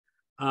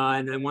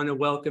And I want to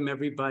welcome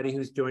everybody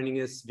who's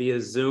joining us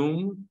via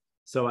Zoom.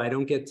 So I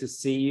don't get to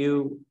see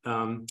you.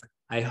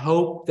 I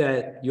hope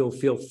that you'll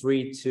feel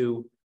free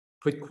to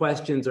put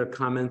questions or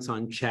comments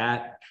on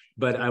chat,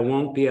 but I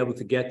won't be able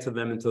to get to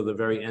them until the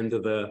very end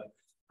of the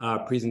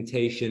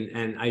presentation.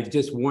 And I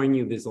just warn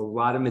you, there's a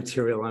lot of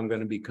material I'm going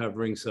to be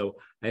covering, so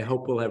I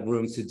hope we'll have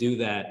room to do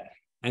that.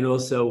 And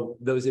also,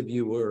 those of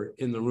you who are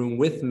in the room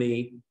with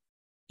me,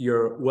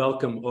 you're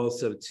welcome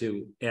also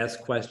to ask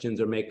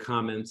questions or make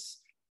comments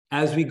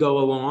as we go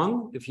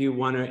along. If you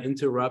want to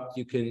interrupt,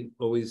 you can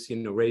always,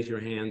 raise your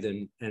hand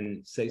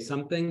and say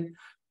something,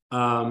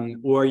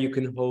 or you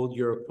can hold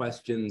your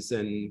questions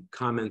and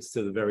comments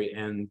to the very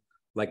end,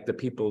 like the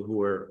people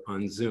who are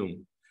on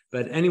Zoom.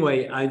 But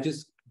anyway, I'm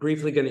just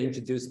briefly going to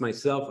introduce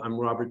myself. I'm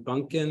Robert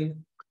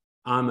Bunkin.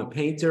 I'm a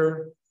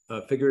painter,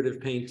 a figurative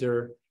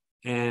painter,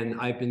 and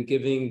I've been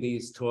giving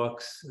these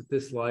talks at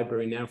this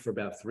library now for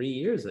about 3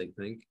 years, I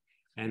think.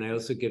 And I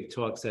also give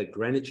talks at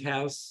Greenwich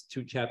House,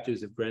 2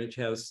 chapters of Greenwich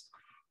House.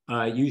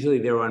 Usually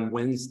they're on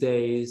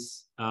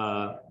Wednesdays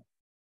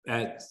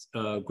at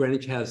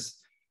Greenwich House,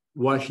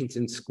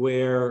 Washington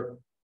Square.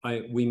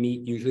 We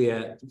meet usually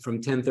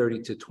from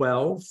 10:30 to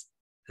 12,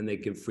 and they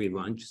give free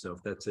lunch. So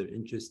if that's of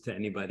interest to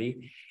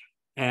anybody.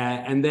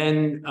 And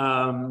then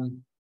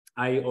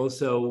I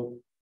also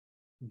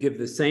give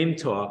the same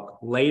talk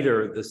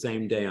later the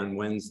same day on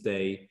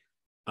Wednesday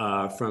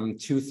from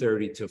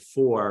 2:30 to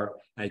 4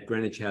 at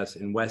Greenwich House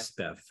in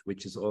Westbeth,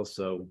 which is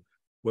also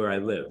where I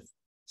live.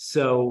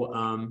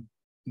 So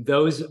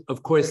those,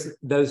 of course,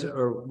 those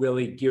are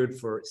really geared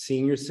for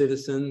senior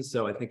citizens.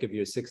 So I think if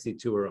you're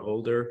 62 or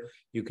older,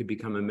 you could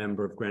become a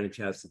member of Greenwich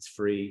House. It's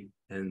free,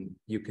 and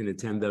you can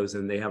attend those,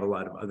 and they have a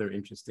lot of other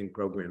interesting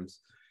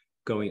programs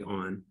going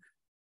on.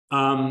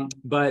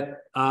 But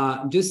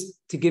just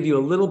to give you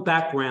a little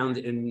background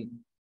in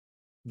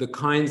the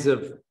kinds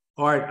of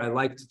art I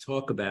like to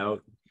talk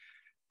about,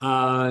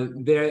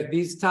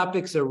 these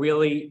topics are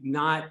really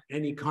not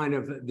any kind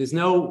of, there's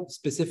no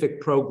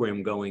specific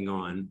program going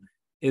on,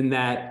 in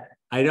that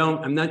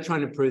I'm not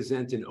trying to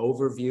present an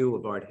overview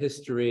of art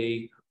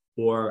history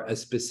or a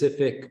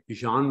specific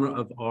genre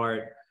of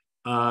art.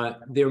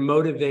 They're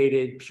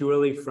motivated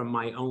purely from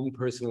my own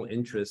personal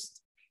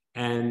interest.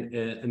 And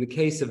in the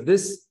case of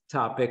this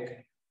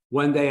topic,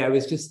 one day I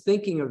was just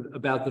thinking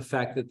about the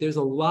fact that there's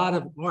a lot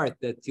of art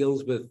that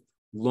deals with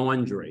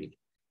laundry.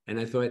 And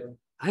I thought,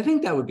 I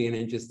think that would be an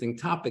interesting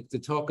topic to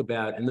talk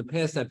about. In the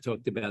past, I've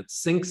talked about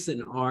sinks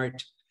in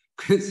art,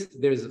 because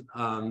there's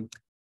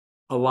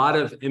a lot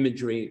of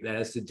imagery that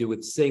has to do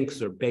with sinks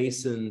or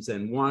basins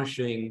and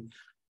washing.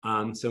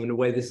 So in a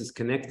way, this is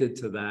connected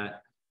to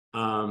that.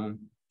 And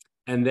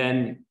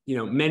then,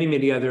 many,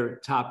 many other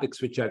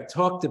topics which I've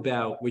talked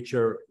about, which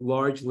are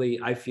largely,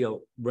 I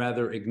feel,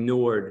 rather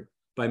ignored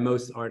by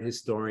most art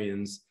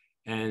historians.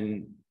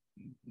 And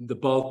the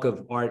bulk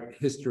of art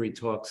history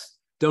talks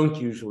don't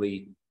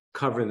usually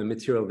cover the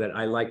material that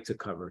I like to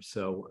cover.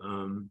 So,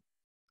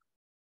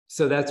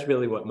 so that's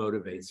really what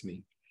motivates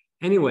me.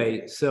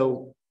 Anyway,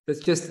 so that's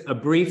just a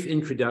brief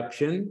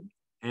introduction,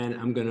 and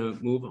I'm going to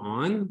move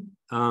on.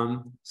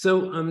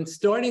 So I'm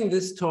starting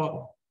this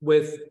talk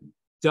with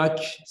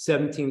Dutch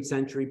 17th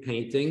century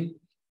painting.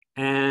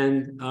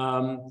 And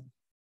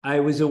I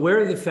was aware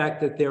of the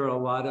fact that there are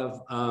a lot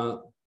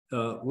of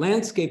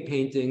landscape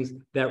paintings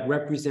that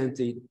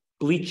represented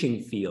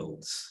bleaching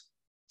fields.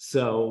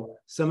 So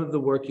some of the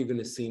work you're going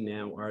to see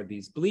now are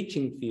these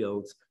bleaching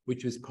fields,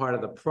 which was part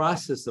of the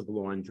process of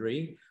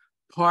laundry.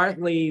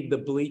 Partly the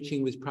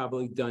bleaching was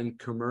probably done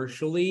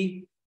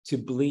commercially to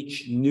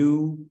bleach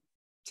new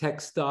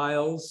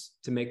textiles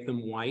to make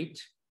them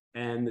white.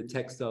 And the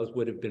textiles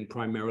would have been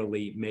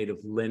primarily made of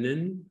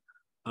linen.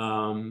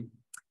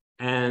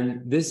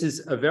 And this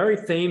is a very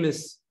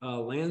famous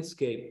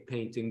landscape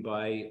painting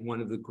by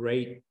one of the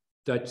great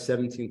Dutch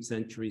 17th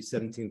century,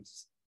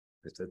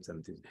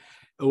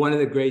 one of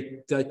the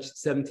great Dutch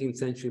 17th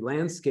century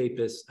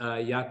landscapists,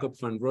 Jacob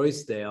van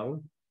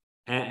Ruysdael.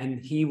 And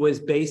he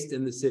was based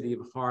in the city of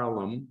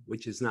Haarlem,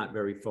 which is not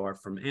very far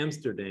from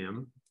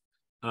Amsterdam.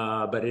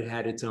 But it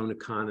had its own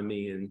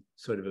economy and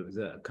sort of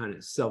a kind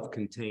of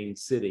self-contained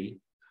city.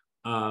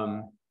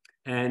 And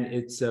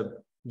it's a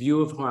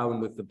view of Haarlem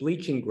with the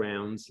bleaching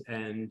grounds.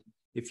 And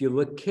if you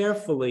look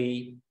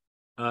carefully,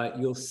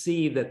 you'll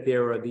see that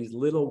there are these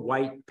little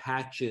white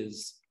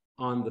patches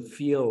on the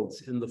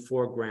fields in the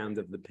foreground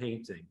of the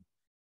painting.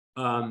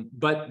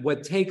 But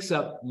what takes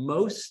up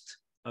most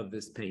of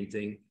this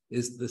painting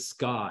is the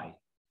sky.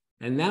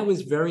 And that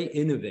was very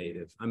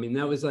innovative. I mean,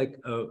 that was like,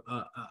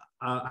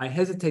 I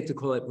hesitate to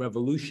call it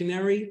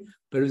revolutionary,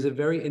 but it was a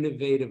very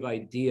innovative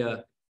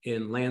idea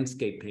in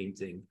landscape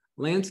painting.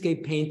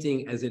 Landscape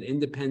painting as an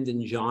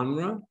independent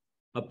genre,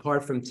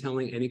 apart from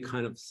telling any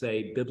kind of,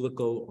 say,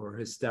 biblical or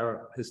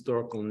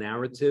historical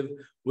narrative,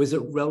 was a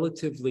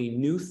relatively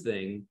new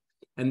thing.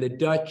 And the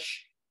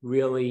Dutch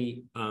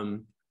really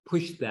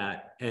pushed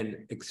that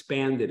and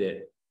expanded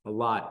it a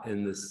lot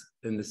in the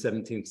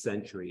 17th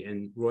century.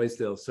 And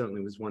Ruysdael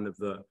certainly was one of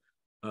the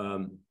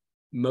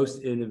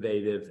most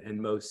innovative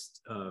and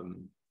most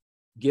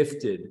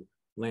gifted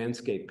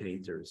landscape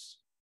painters.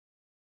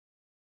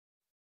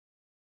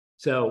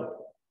 So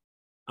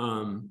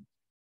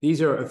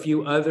these are a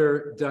few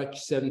other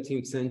Dutch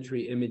 17th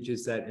century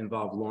images that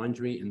involve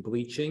laundry and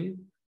bleaching.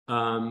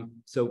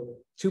 So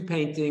two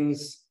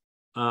paintings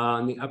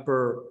on the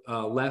upper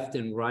left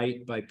and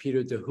right by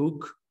Peter de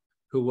Hoek,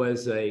 who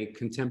was a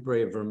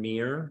contemporary of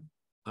Vermeer.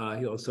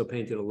 He also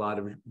painted a lot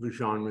of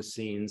genre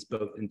scenes,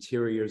 both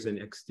interiors and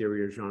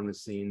exterior genre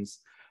scenes.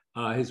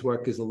 His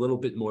work is a little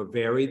bit more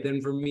varied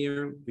than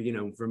Vermeer. You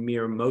know,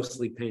 Vermeer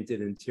mostly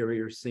painted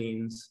interior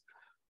scenes,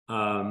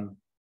 although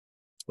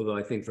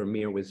I think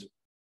Vermeer was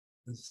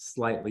a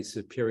slightly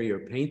superior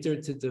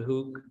painter to de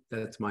Hoek.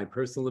 That's my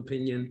personal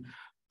opinion.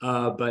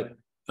 But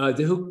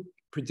de Hoek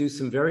produced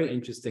some very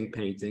interesting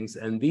paintings,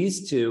 and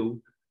these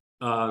two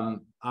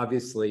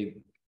obviously,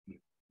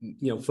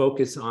 you know,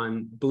 focus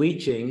on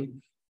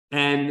bleaching.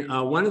 And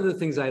one of the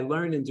things I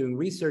learned in doing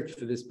research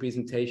for this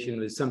presentation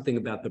was something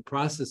about the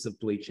process of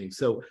bleaching.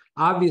 So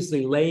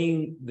obviously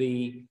laying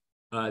the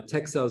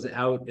textiles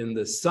out in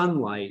the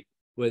sunlight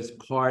was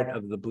part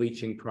of the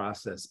bleaching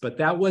process, but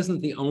that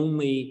wasn't the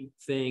only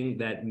thing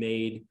that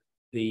made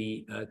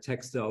the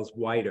textiles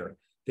whiter.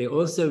 They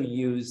also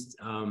used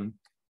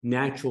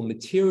natural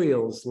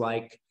materials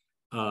like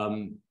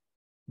dung,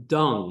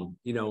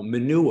 you know,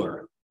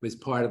 manure was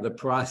part of the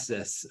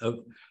process of,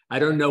 I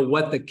don't know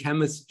what the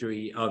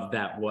chemistry of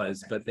that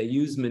was, but they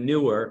used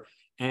manure.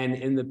 And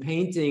in the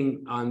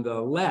painting on the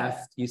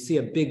left, you see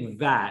a big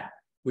vat,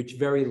 which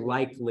very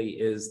likely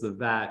is the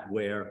vat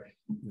where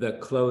the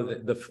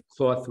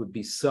cloth would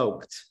be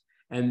soaked.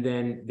 And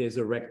then there's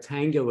a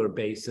rectangular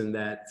basin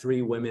that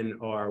three women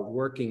are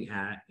working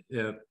at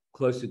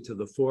closer to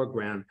the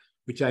foreground,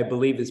 which I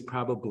believe is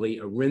probably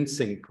a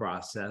rinsing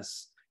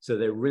process. So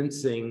they're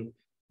rinsing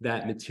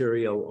that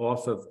material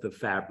off of the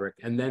fabric,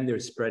 and then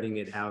they're spreading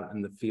it out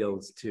in the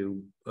fields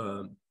to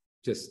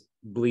just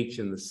bleach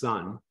in the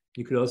sun.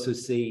 You could also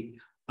see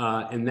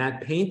in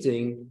that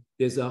painting,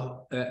 there's a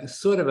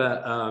sort of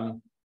a,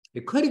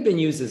 it could have been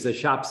used as a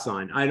shop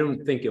sign. I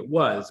don't think it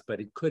was, but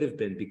it could have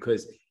been,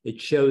 because it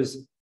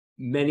shows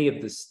many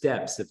of the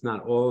steps, if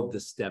not all of the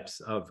steps,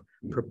 of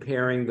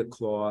preparing the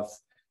cloth,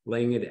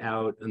 laying it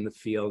out in the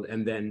field,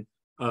 and then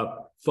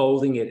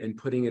folding it and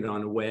putting it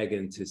on a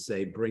wagon to,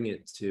 say, bring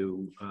it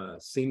to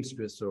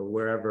seamstress or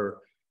wherever,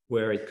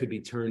 where it could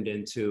be turned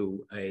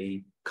into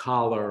a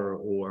collar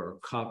or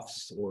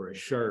cuffs or a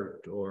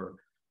shirt or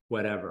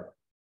whatever.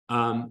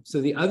 So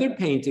the other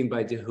painting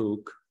by de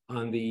Hoek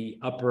on the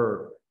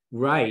upper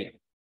right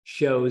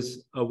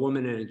shows a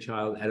woman and a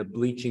child at a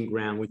bleaching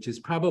ground, which is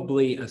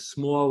probably a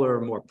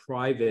smaller, more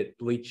private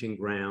bleaching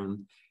ground.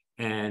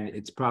 And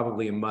it's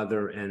probably a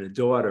mother and a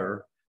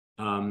daughter.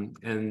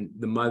 And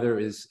the mother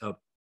is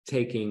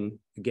taking,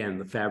 again,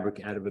 the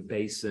fabric out of a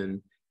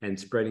basin and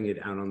spreading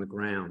it out on the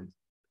ground.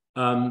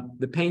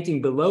 The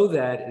painting below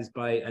that is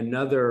by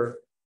another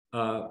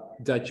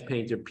Dutch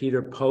painter,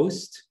 Peter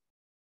Post.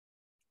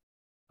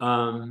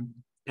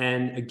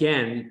 And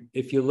again,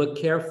 if you look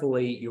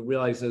carefully, you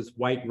realize those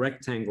white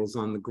rectangles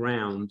on the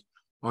ground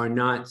are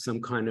not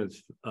some kind of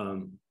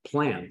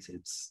plant.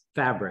 It's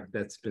fabric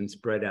that's been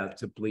spread out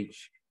to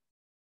bleach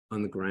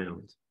on the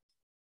ground.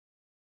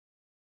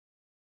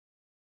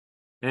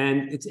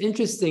 And it's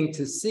interesting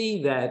to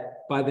see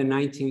that by the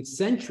 19th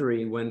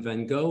century, when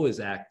Van Gogh was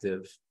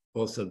active,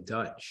 also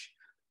Dutch,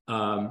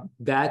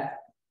 that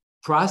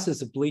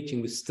process of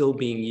bleaching was still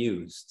being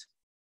used.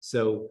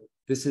 So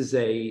this is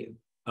a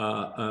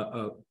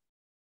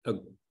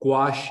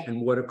gouache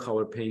and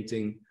watercolor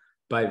painting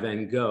by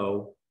Van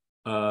Gogh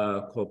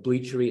called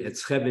Bleachery at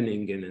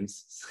Scheveningen. And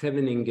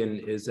Scheveningen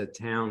is a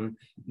town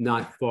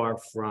not far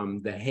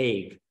from The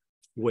Hague,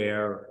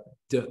 where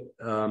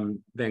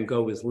Van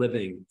Gogh was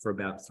living for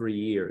about 3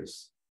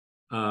 years.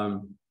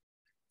 And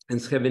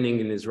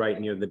Scheveningen is right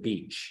near the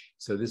beach.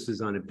 So this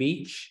is on a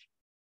beach,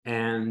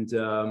 and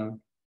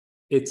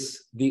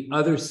it's the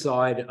other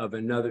side of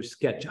another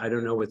sketch. I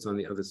don't know what's on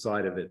the other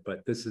side of it,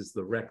 but this is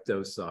the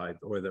recto side,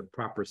 or the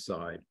proper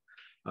side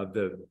of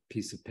the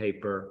piece of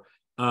paper.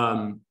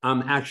 I'm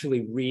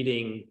actually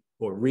reading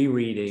or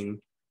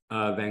rereading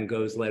Van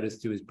Gogh's letters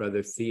to his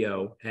brother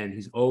Theo, and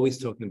he's always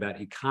talking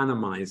about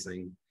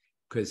economizing,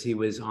 because he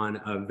was on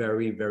a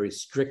very, very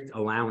strict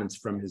allowance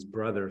from his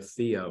brother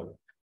Theo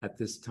at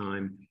this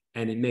time.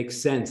 And it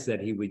makes sense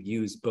that he would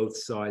use both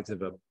sides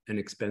of an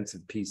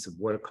expensive piece of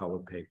watercolor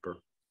paper.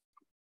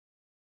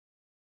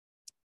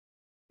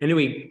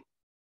 Anyway,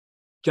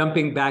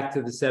 jumping back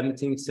to the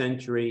 17th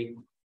century,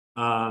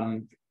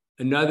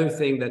 another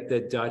thing that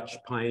the Dutch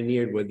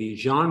pioneered were these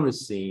genre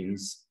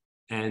scenes.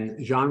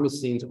 And genre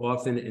scenes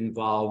often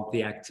involved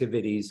the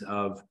activities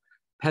of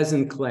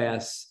peasant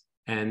class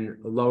and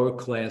lower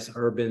class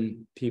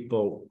urban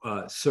people,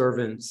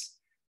 servants.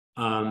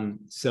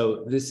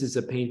 So this is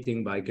a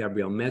painting by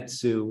Gabriel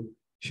Metsu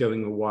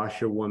showing a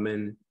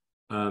washerwoman.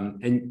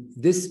 And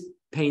this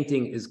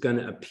painting is going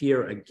to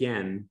appear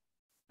again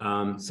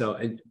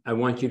I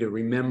want you to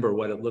remember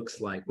what it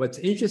looks like. What's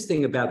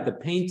interesting about the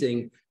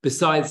painting,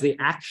 besides the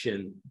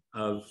action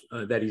of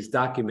that he's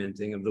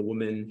documenting of the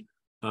woman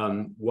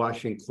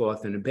washing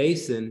cloth in a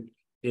basin,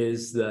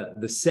 is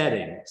the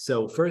setting.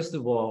 So first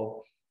of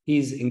all,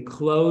 he's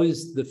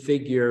enclosed the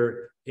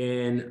figure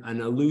in an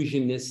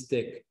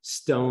illusionistic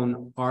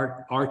stone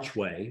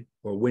archway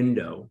or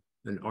window,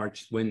 an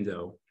arched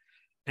window.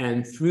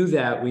 And through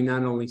that, we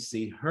not only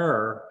see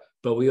her,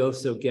 but we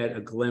also get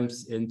a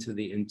glimpse into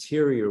the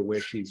interior where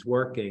she's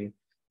working.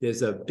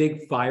 There's a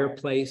big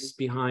fireplace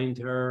behind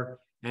her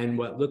and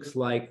what looks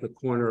like the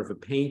corner of a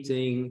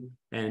painting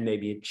and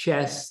maybe a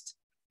chest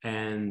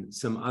and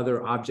some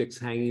other objects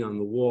hanging on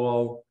the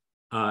wall.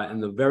 In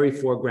the very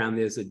foreground,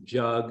 there's a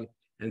jug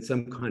and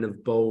some kind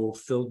of bowl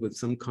filled with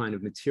some kind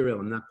of material.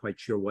 I'm not quite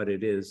sure what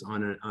it is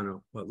on a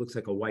what looks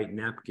like a white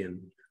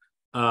napkin.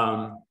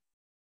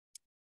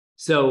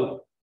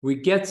 So we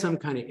get some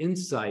kind of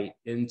insight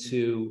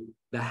into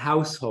the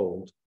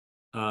household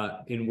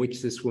in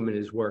which this woman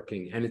is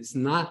working. And it's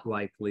not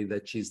likely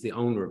that she's the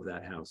owner of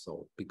that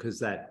household because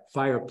that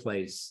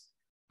fireplace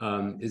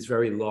is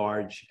very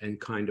large and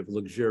kind of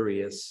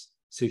luxurious.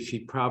 So she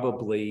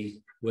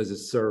probably was a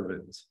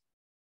servant.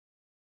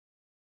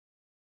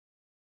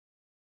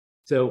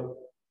 So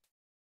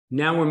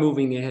now we're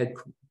moving ahead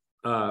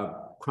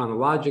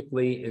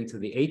chronologically into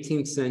the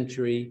 18th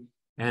century.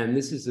 And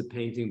this is a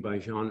painting by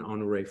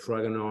Jean-Honoré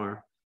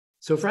Fragonard.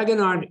 So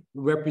Fragonard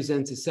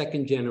represents a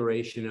second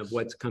generation of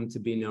what's come to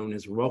be known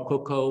as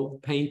Rococo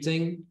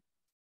painting.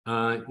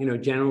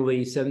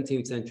 Generally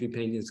 17th century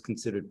painting is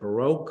considered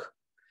Baroque.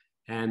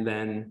 And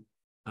then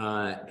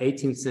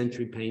 18th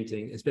century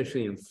painting,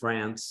 especially in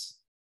France,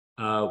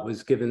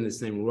 was given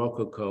this name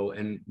Rococo.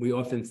 And we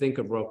often think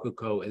of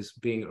Rococo as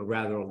being a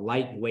rather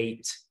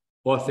lightweight,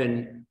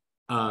 often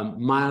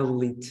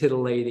mildly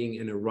titillating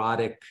and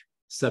erotic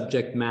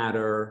subject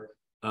matter.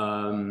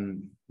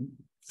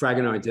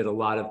 Fragonard did a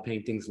lot of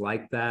paintings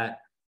like that.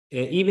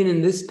 Even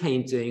in this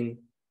painting,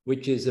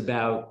 which is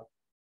about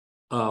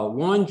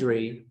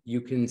laundry, you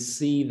can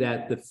see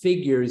that the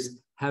figures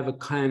have a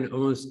kind of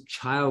almost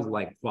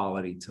childlike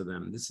quality to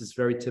them. This is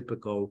very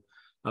typical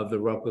of the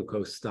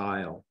Rococo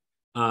style.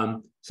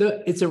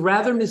 So it's a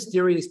rather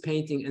mysterious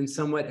painting and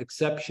somewhat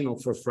exceptional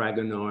for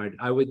Fragonard.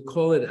 I would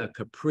call it a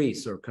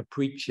caprice or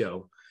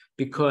capriccio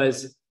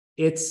because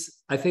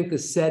I think the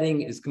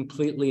setting is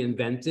completely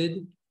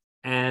invented,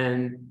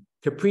 and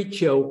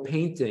capriccio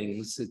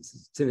paintings,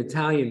 it's an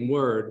Italian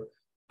word,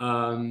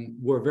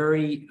 were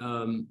very,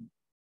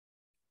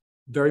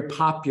 very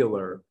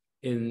popular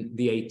in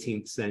the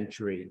 18th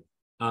century.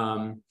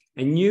 And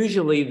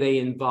usually they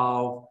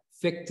involve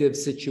fictive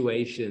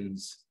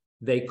situations.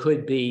 They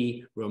could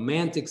be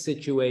romantic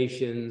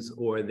situations,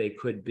 or they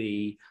could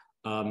be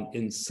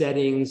in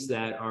settings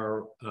that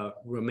are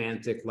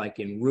romantic, like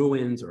in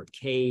ruins or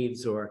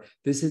caves, or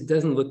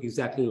doesn't look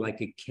exactly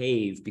like a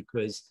cave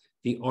because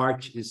the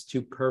arch is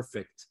too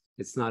perfect.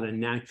 It's not a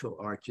natural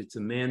arch, it's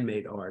a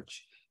man-made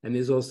arch. And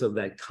there's also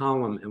that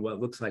column and what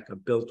looks like a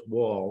built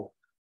wall.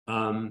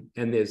 And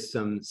there's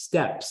some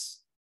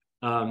steps.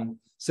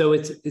 So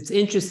it's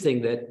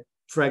interesting that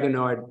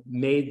Fragonard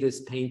made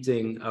this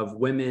painting of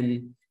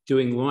women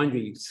doing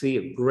laundry. You see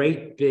a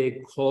great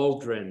big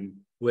cauldron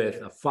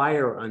with a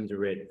fire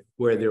under it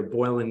where they're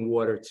boiling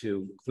water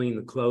to clean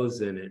the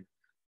clothes in it.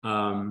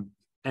 And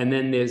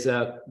then there's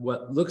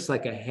what looks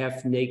like a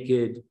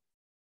half-naked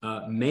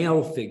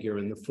male figure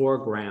in the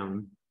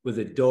foreground with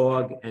a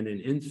dog and an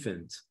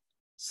infant.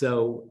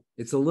 So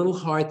it's a little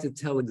hard to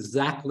tell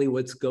exactly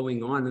what's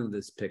going on in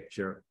this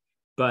picture,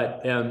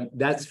 but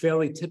that's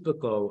fairly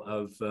typical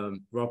of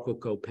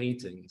Rococo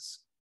paintings.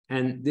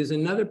 And there's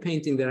another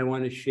painting that I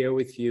want to share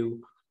with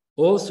you,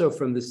 also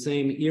from the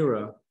same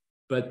era,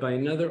 but by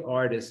another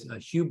artist,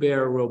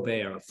 Hubert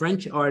Robert, a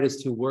French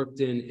artist who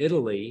worked in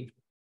Italy.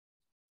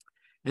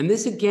 And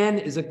this again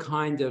is a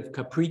kind of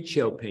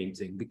capriccio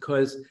painting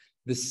because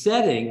the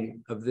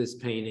setting of this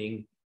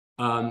painting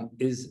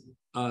is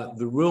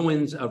the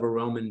ruins of a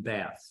Roman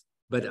bath,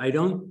 but I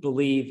don't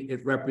believe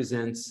it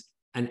represents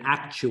an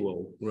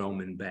actual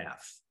Roman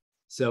bath.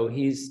 So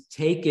he's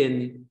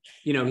taken,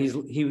 he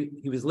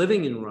was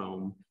living in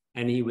Rome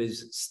and he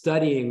was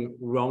studying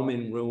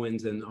Roman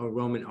ruins and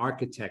Roman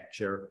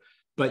architecture,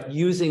 but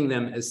using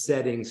them as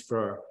settings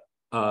for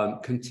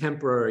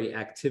contemporary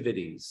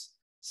activities.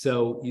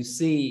 So you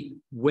see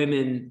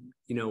women,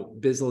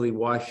 busily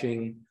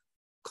washing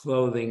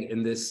clothing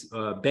in this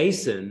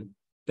basin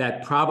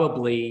that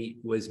probably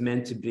was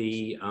meant to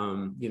be,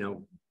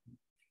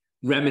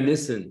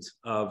 reminiscent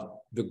of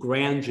the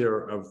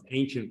grandeur of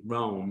ancient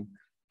Rome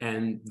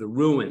and the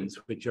ruins,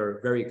 which are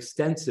very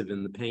extensive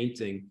in the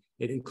painting.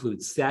 It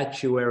includes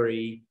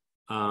statuary,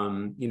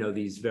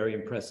 these very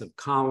impressive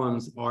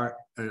columns,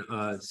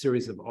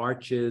 series of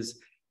arches,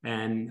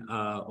 and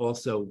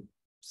also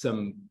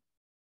some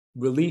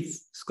relief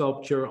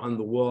sculpture on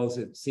the walls.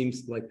 It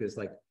seems like there's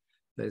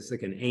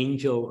like an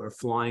angel or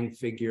flying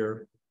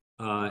figure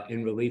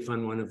in relief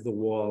on one of the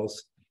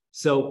walls.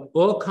 So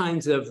all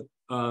kinds of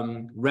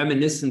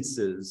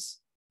reminiscences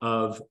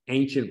of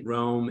ancient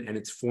Rome and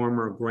its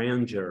former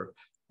grandeur.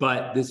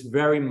 But this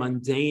very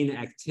mundane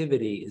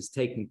activity is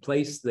taking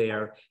place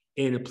there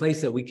in a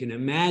place that we can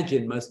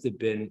imagine must have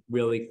been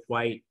really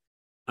quite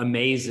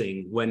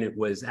amazing when it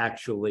was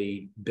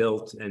actually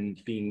built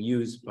and being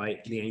used by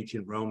the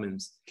ancient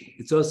Romans.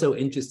 It's also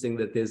interesting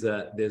that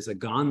there's a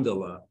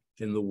gondola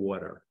in the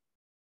water.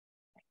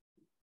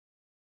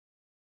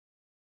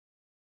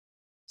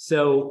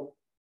 So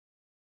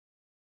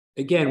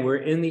again, we're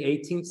in the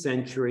 18th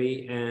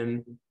century,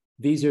 and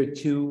these are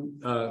two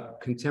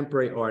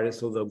contemporary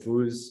artists, although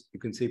Greuze, you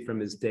can see from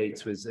his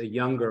dates, was a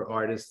younger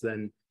artist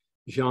than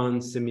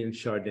Jean-Simeon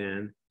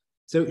Chardin.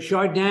 So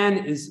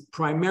Chardin is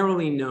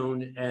primarily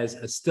known as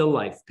a still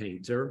life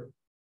painter,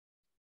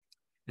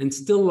 and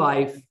still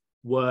life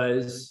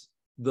was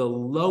the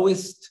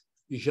lowest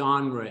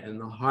genre in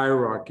the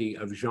hierarchy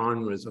of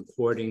genres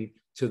according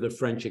to the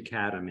French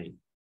Academy.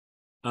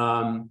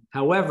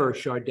 However,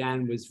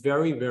 Chardin was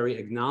very, very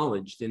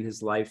acknowledged in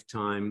his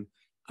lifetime.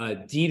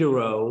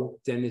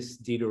 Diderot, Denis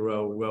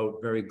Diderot,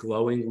 wrote very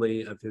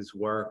glowingly of his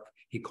work.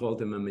 He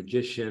called him a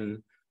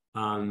magician.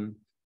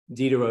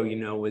 Diderot, you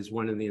know, was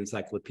one of the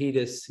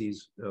encyclopedists.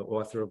 He's the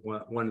author of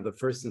one of the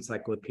first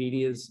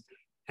encyclopedias.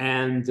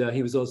 And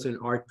he was also an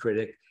art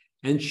critic.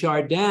 And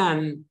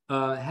Chardin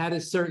had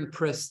a certain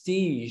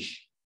prestige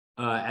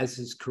as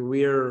his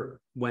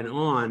career went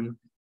on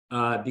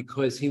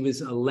because he was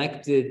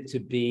elected to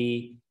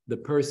be the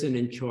person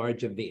in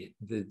charge of the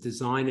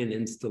design and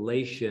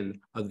installation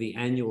of the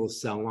annual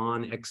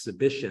Salon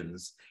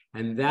exhibitions.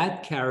 And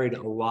that carried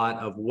a lot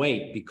of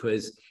weight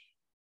because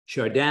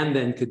Chardin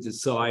then could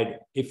decide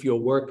if your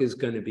work is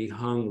going to be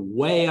hung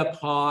way up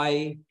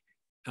high,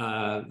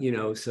 you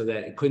know, so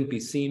that it couldn't be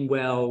seen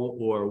well,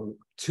 or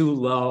too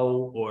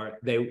low, or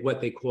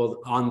what they called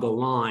on the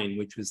line,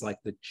 which was like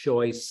the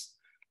choice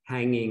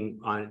hanging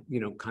on,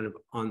 you know, kind of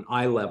on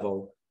eye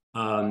level.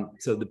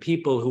 So the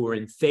people who were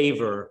in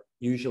favor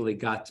usually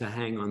got to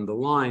hang on the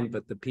line,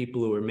 but the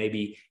people who were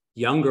maybe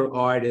younger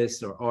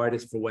artists or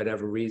artists for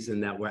whatever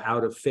reason that were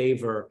out of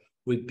favor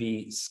would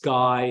be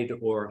skied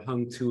or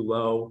hung too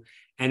low.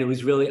 And it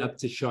was really up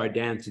to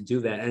Chardin to do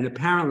that. And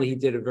apparently he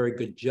did a very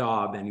good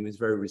job, and he was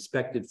very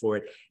respected for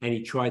it, and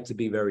he tried to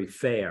be very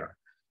fair.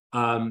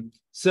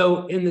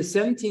 So in the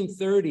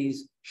 1730s,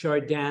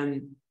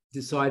 Chardin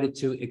decided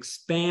to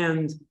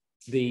expand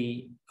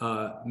the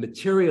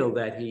material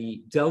that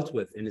he dealt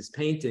with in his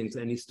paintings,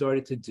 and he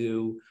started to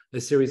do a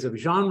series of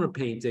genre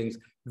paintings,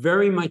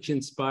 very much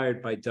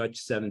inspired by Dutch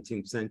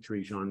 17th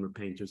century genre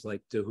painters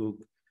like De Hoek.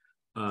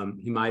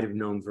 He might have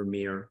known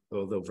Vermeer,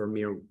 although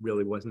Vermeer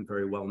really wasn't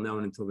very well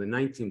known until the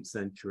 19th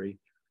century.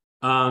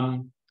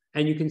 And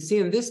you can see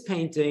in this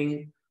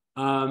painting,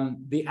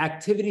 the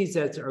activities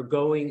that are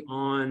going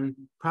on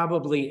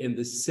probably in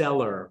the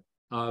cellar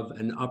of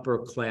an upper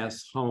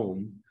class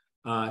home.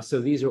 So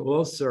these are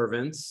all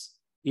servants.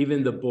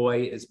 Even the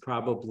boy is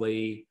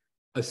probably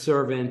a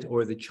servant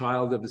or the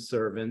child of a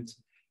servant.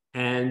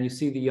 And you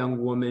see the young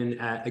woman,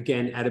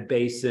 again, at a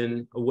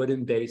basin, a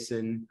wooden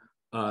basin,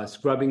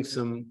 scrubbing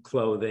some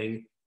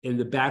clothing. In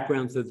the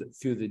background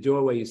through the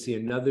doorway, you see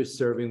another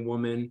serving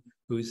woman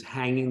who's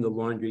hanging the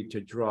laundry to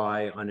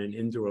dry on an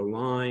indoor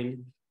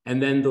line.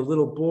 And then the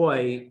little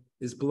boy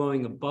is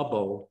blowing a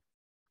bubble.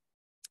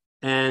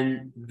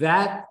 And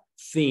that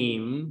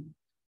theme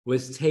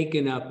was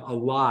taken up a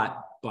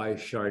lot by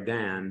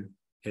Chardin.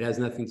 It has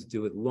nothing to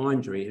do with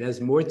laundry. It has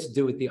more to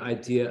do with the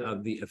idea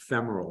of the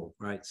ephemeral,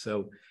 right?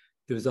 So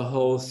there was a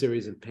whole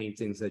series of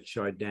paintings that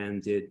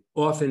Chardin did,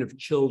 often of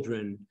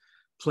children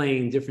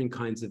playing different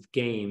kinds of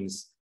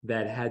games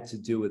that had to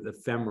do with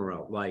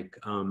ephemera, like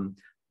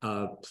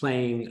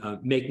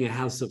making a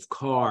house of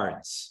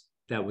cards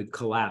that would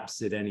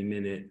collapse at any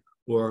minute,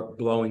 or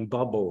blowing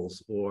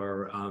bubbles,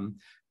 or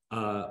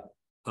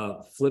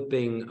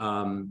flipping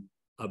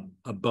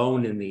a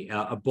bone in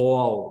a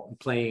ball,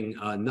 playing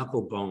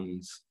knuckle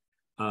bones.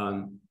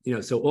 You know,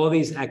 so all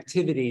these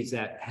activities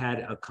that had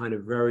a kind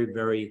of very,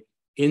 very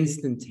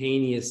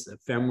instantaneous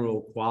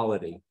ephemeral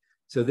quality.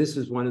 So this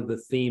was one of the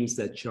themes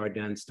that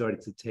Chardin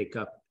started to take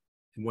up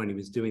when he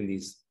was doing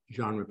these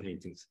genre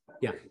paintings.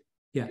 Yeah,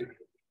 yeah,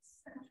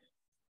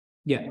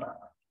 yeah.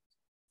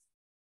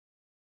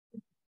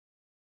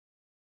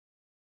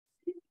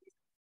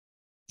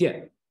 Yeah,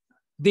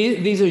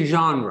 these are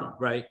genre,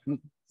 right?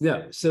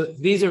 No, so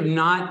these are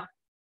not.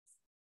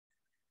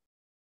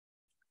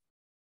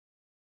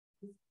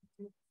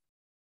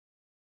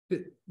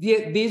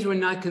 Yeah, these were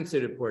not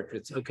considered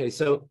portraits. Okay,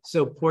 so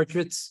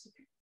portraits.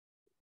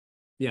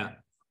 Yeah.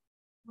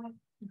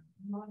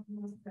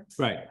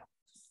 Right.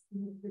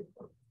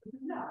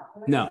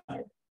 No.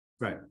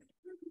 Right.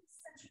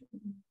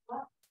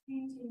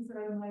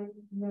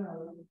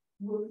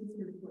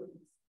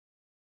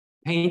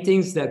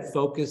 Paintings that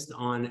focused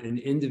on an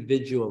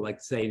individual,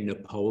 like say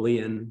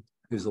Napoleon,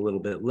 who's a little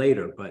bit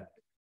later, but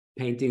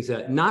paintings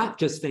that not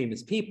just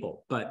famous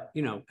people, but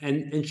you know,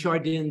 and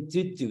Chardin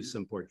did do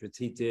some portraits.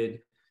 He did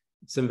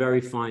some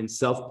very fine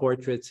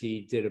self-portraits.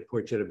 He did a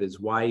portrait of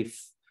his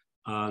wife.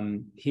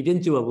 He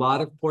didn't do a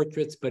lot of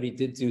portraits, but he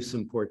did do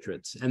some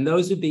portraits. And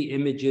those would be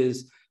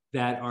images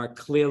that are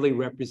clearly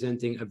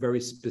representing a very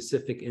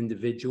specific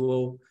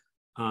individual,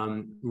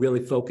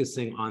 really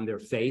focusing on their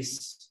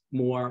face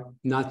more,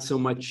 not so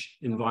much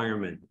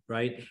environment,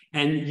 right?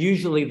 And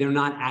usually they're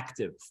not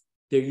active.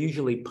 They're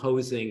usually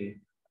posing,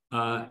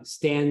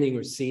 standing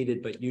or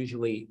seated, but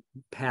usually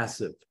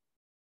passive.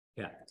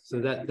 Yeah, so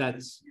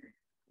that's,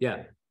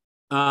 yeah.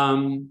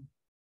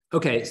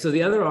 Okay, so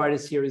the other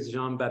artist here is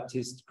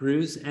Jean-Baptiste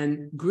Greuze,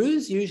 and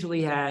Greuze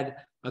usually had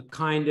a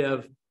kind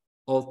of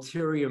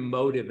ulterior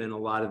motive in a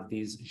lot of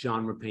these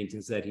genre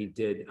paintings that he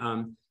did.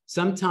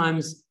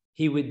 Sometimes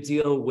he would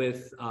deal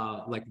with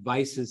like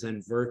vices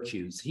and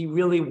virtues. He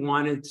really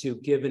wanted to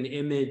give an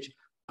image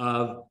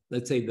of,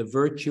 let's say, the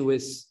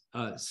virtuous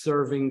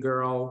serving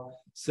girl.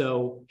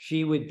 So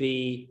she would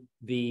be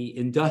the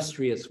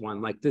industrious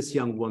one, like this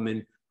young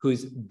woman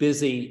who's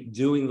busy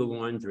doing the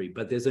laundry.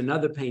 But there's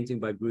another painting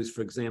by Greuze,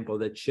 for example,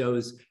 that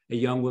shows a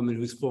young woman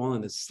who's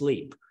fallen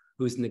asleep,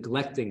 who's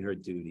neglecting her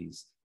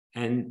duties.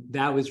 And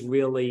that was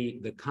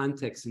really the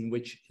context in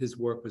which his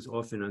work was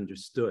often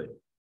understood.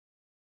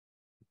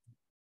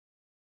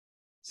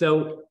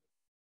 So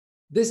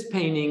this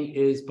painting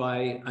is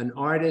by an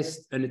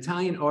artist, an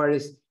Italian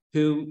artist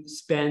who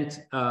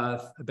spent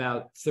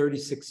about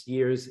 36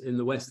 years in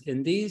the West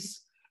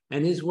Indies.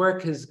 And his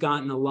work has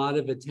gotten a lot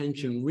of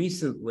attention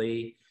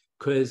recently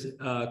because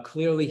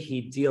clearly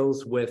he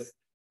deals with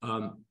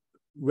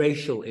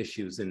racial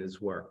issues in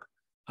his work.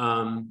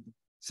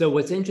 So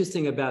what's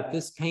interesting about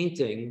this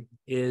painting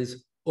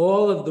is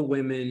all of the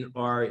women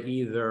are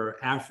either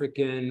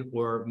African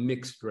or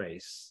mixed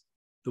race.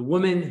 The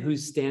woman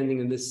who's standing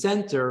in the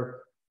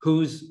center,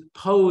 whose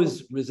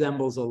pose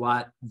resembles a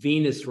lot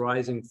Venus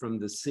rising from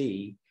the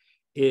sea,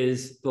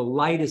 is the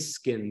lightest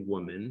skinned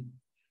woman.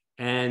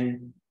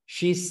 And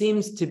she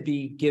seems to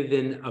be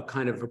given a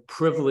kind of a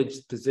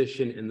privileged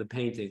position in the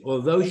painting,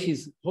 although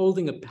she's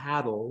holding a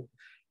paddle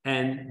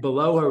and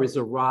below her is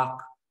a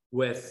rock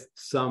with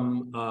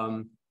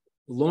some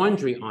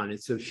laundry on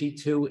it. So she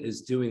too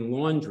is doing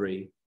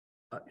laundry.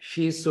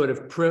 She's sort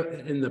of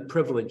in the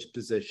privileged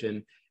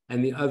position,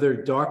 and the other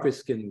darker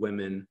skinned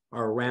women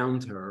are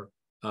around her,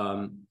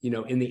 in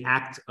the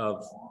act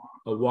of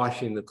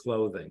washing the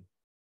clothing.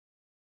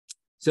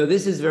 So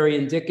this is very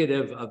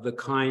indicative of the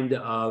kind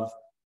of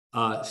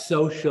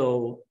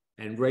social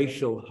and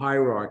racial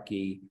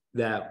hierarchy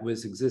that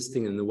was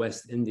existing in the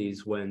West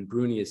Indies when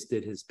Brunius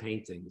did his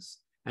paintings.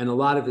 And a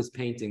lot of his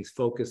paintings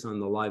focus on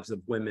the lives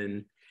of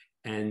women.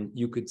 And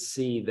you could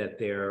see that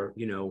they're,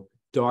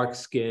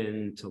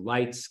 dark-skinned to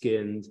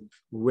light-skinned.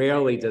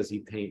 Rarely does he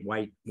paint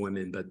white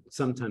women, but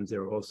sometimes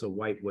there are also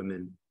white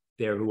women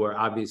there who are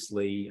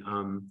obviously,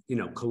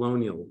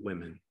 colonial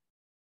women.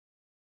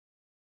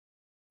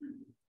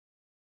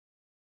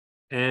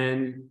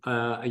 And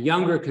a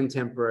younger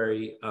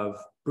contemporary of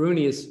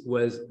Brunius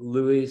was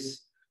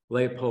Louis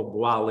Leopold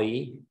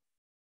Boilly.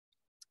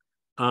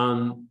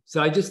 So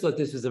I just thought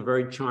this was a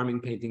very charming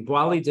painting.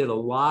 Boilly did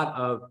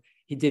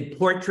he did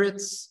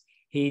portraits.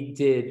 He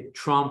did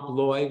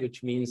trompe-l'oeil,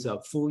 which means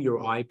fool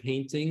your eye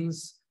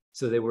paintings.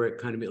 So they were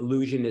kind of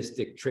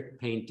illusionistic trick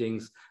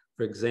paintings.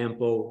 For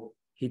example,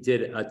 he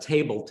did a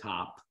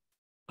tabletop,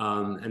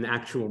 an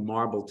actual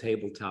marble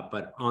tabletop,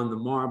 but on the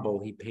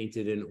marble, he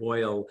painted in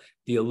oil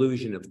the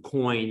illusion of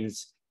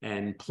coins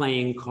and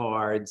playing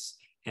cards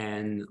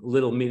and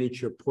little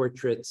miniature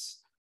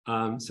portraits.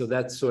 So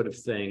that sort of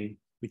thing,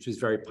 which was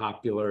very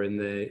popular in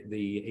the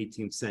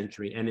 18th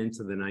century and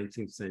into the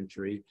 19th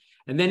century.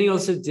 And then he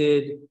also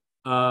did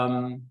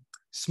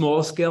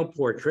small-scale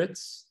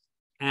portraits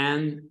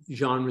and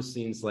genre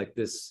scenes like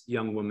this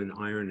young woman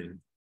ironing.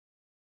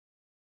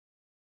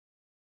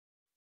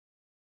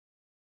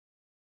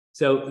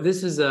 So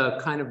this is a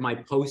kind of my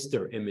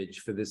poster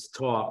image for this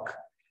talk.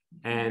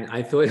 And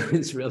I thought it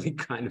was really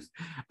kind of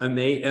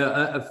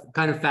a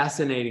kind of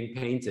fascinating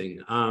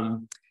painting.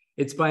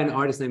 It's by an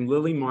artist named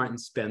Lily Martin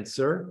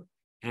Spencer.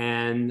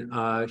 And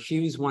she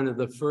was one of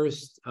the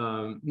first,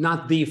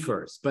 not the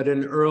first, but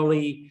an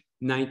early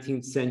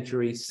 19th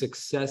century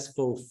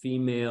successful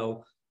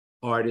female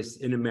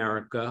artist in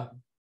America.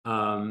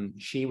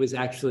 She was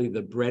actually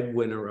the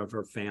breadwinner of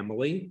her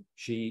family.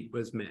 She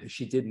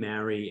did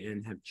marry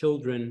and have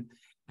children,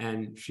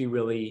 and she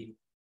really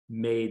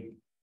made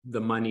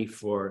the money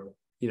for,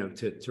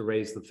 to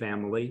raise the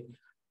family.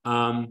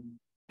 Also,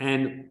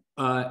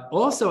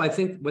 I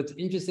think what's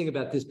interesting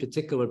about this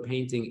particular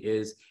painting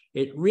is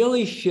it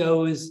really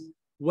shows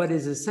what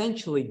is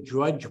essentially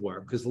drudge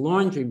work, because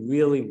laundry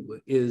really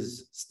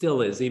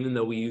still is, even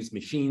though we use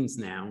machines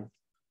now.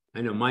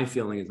 I know my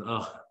feeling is,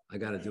 oh, I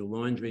got to do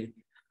laundry.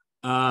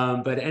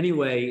 But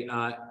anyway,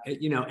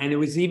 and it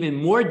was even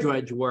more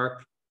drudge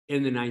work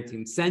in the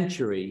 19th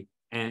century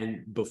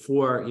and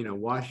before,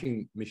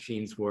 washing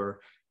machines were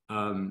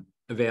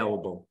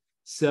available.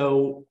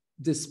 So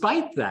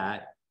despite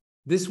that,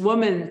 this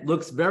woman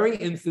looks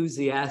very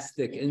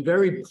enthusiastic and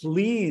very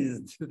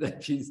pleased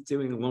that she's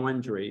doing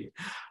laundry.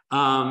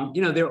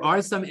 There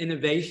are some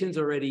innovations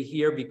already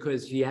here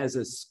because she has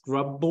a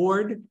scrub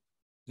board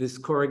this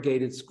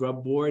corrugated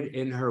scrub board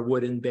in her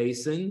wooden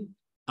basin.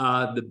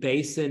 The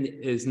basin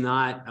is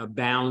not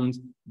bound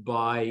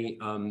by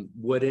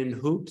wooden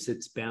hoops.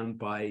 It's bound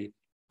by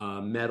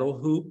metal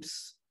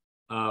hoops,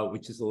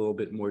 which is a little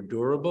bit more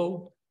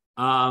durable.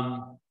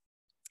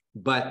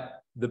 But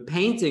the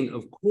painting,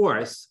 of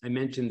course, I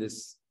mentioned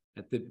this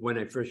when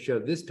I first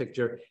showed this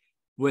picture,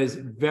 was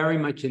very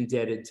much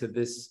indebted to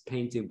this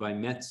painting by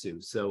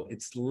Metsu. So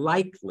it's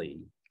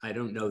likely, I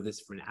don't know this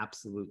for an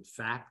absolute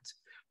fact,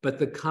 but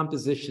the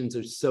compositions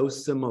are so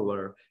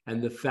similar,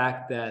 and the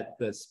fact that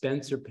the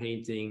Spencer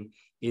painting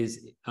is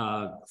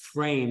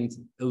framed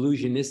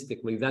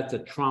illusionistically, that's a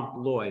trompe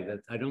l'oeil. That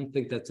I don't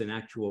think that's an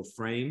actual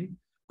frame,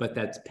 but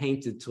that's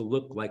painted to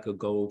look like a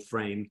gold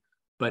frame,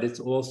 but it's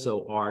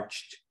also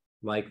arched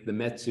like the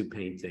Metsu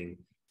painting.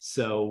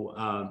 So,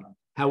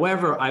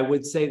 however, I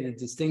would say the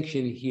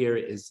distinction here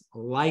is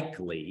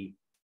likely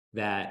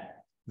that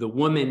the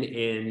woman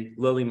in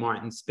Lily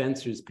Martin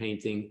Spencer's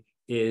painting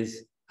is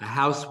a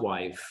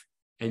housewife,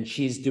 and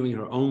she's doing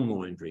her own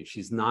laundry.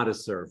 She's not a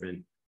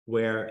servant,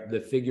 where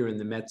the figure in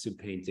the Metsu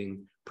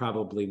painting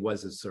probably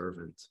was a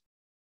servant.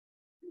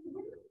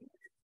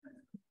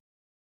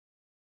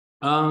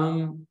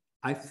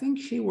 I think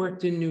she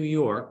worked in New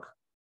York.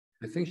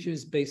 I think she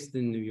was based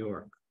in New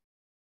York.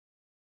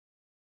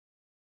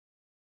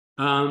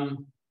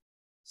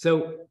 So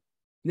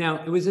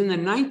now it was in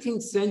the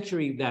 19th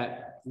century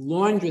that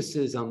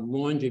laundresses on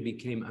laundry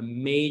became a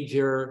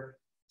major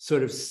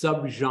sort of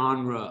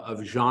subgenre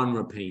of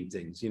genre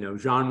paintings, you know,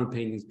 genre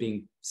paintings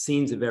being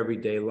scenes of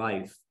everyday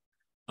life.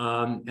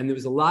 And there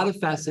was a lot of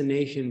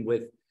fascination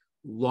with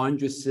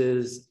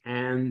laundresses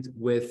and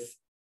with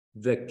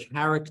the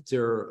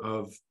character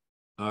of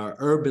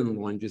urban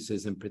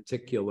laundresses in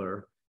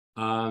particular.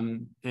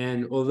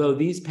 And although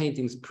these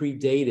paintings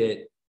predate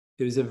it,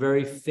 there was a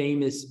very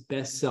famous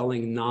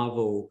best-selling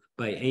novel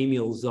by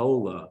Emile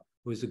Zola,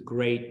 who was a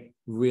great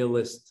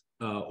realist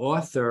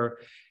author,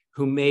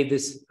 who made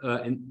this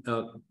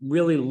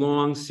really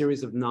long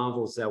series of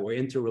novels that were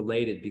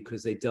interrelated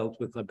because they dealt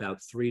with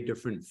about 3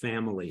 different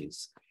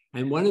families.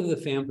 And one of the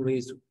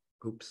families,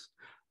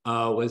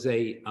 was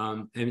a,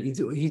 and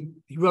he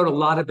wrote a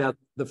lot about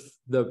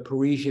the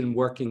Parisian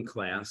working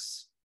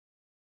class.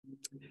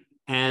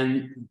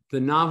 And the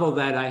novel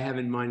that I have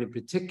in mind in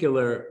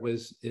particular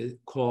was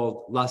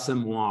called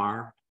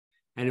L'Assommoir,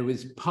 and it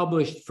was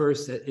published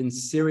first in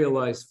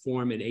serialized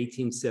form in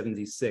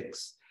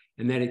 1876,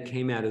 and then it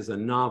came out as a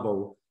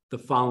novel the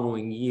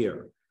following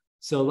year.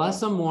 So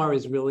L'Assommoir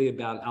is really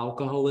about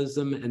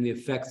alcoholism and the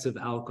effects of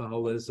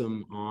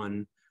alcoholism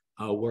on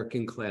a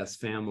working class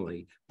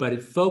family, but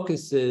it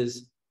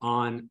focuses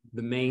on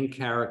the main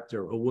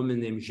character, a woman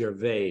named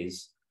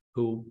Gervaise,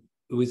 who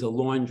is a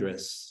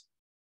laundress.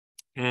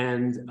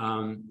 And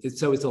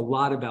so it's a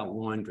lot about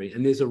laundry.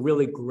 And there's a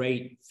really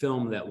great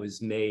film that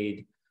was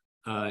made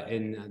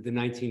in the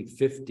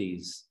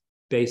 1950s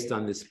based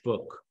on this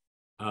book.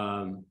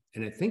 And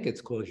I think it's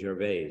called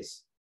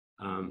Gervaise.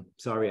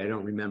 Sorry, I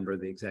don't remember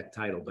the exact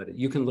title, but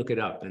you can look it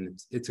up.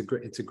 And it's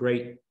a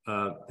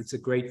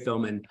great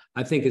film, and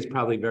I think it's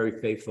probably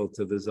very faithful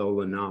to the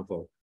Zola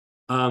novel.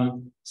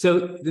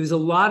 So there's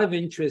a lot of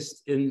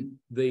interest in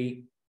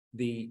the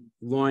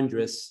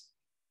laundress.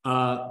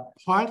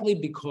 Partly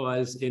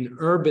because in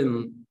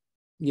urban,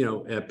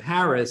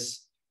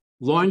 Paris,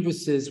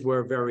 laundresses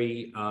were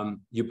very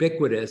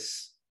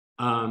ubiquitous.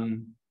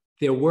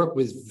 Their work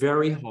was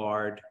very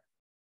hard,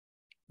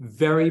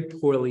 very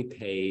poorly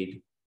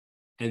paid,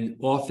 and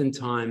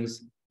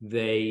oftentimes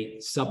they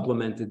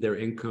supplemented their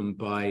income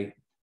by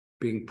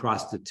being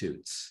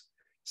prostitutes.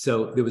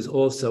 So there was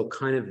also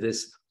kind of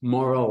this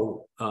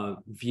moral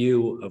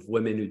view of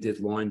women who did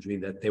laundry,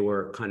 that they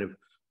were kind of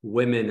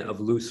women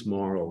of loose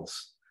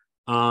morals.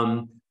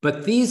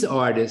 But these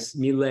artists,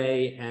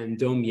 Millet and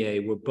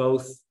Daumier, were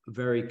both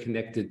very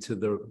connected to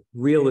the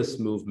realist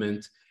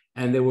movement,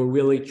 and they were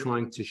really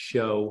trying to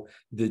show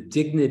the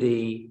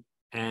dignity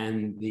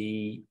and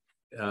the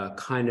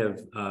kind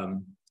of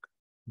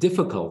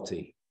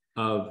difficulty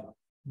of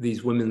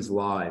these women's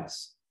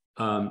lives.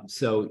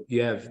 So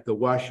you have the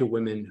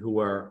washerwomen who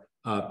are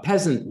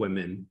peasant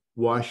women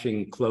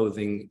washing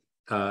clothing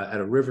at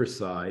a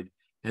riverside,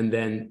 and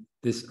then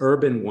this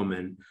urban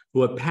woman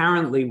who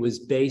apparently was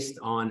based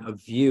on a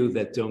view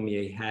that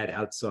Daumier had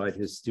outside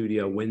his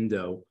studio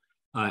window.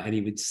 And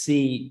he would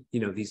see,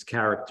 these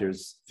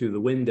characters through the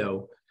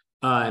window.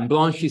 And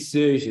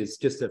blanchisseuse is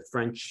just a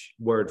French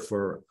word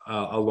for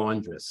a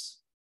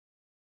laundress.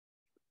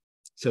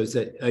 So it's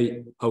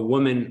a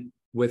woman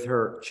with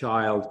her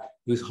child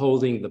who's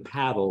holding the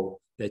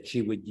paddle that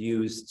she would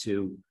use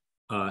to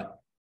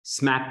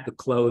smack the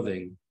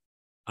clothing.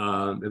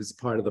 It was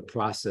part of the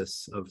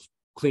process of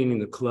cleaning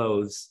the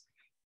clothes,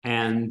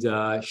 and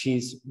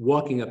she's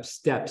walking up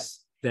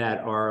steps that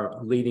are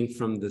leading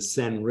from the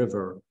Seine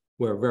River,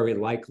 where very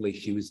likely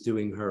she was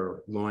doing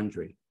her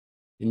laundry.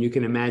 And you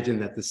can imagine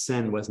that the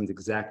Seine wasn't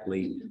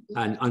exactly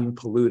an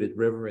unpolluted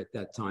river at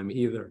that time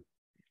either.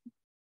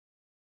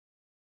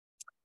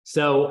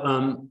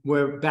 So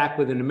we're back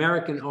with an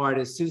American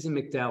artist, Susan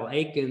McDowell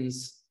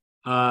Aikens,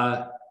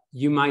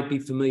 You might be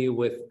familiar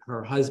with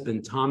her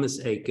husband,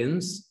 Thomas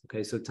Eakins.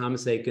 Okay, so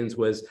Thomas Eakins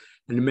was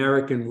an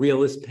American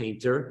realist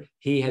painter.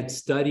 He had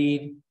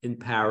studied in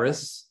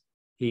Paris.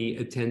 He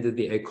attended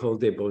the École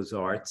des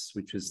Beaux-Arts,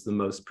 which was the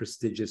most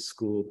prestigious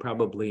school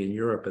probably in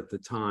Europe at the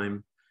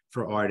time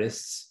for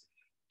artists.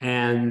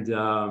 And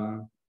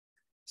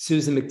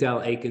Susan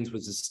McDowell Eakins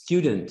was a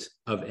student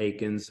of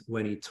Eakins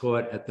when he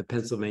taught at the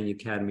Pennsylvania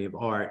Academy of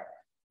Art.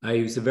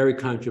 He was a very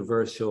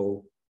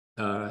controversial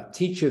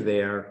teacher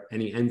there,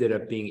 and he ended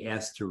up being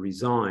asked to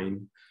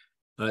resign.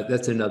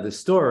 That's another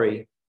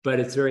story, but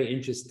it's very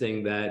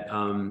interesting that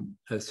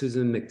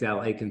Susan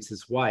McDowell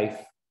Eakins'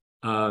 wife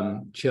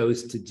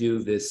chose to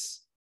do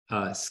this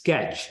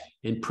sketch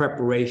in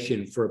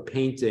preparation for a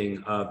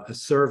painting of a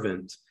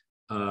servant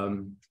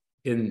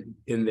in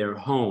their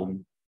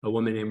home, a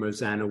woman named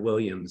Rosanna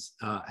Williams.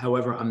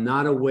 However, I'm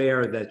not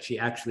aware that she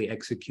actually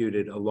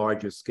executed a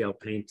larger scale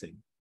painting.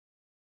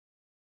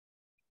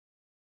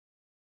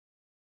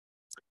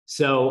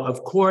 So,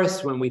 of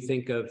course, when we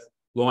think of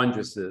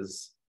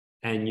laundresses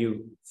and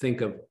you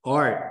think of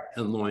art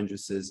and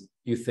laundresses,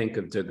 you think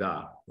of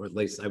Degas, or at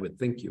least I would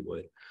think you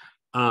would.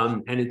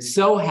 And it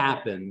so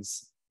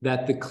happens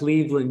that the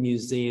Cleveland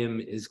Museum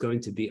is going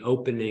to be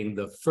opening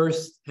the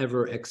first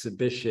ever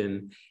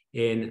exhibition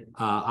in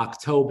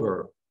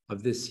October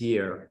of this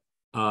year,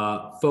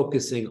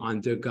 focusing on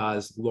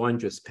Degas'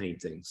 laundress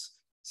paintings.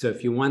 So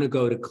if you want to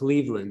go to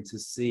Cleveland to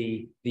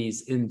see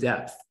these in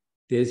depth,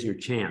 there's your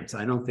chance.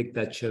 I don't think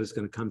that show's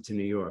going to come to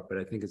New York, but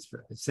I think it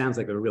sounds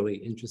like a really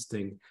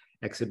interesting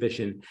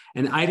exhibition.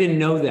 And I didn't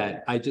know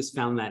that. I just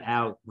found that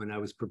out when I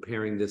was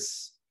preparing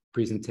this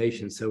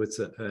presentation. So it's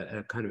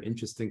a kind of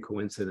interesting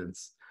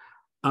coincidence.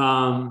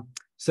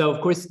 So of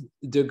course,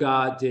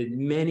 Degas did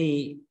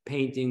many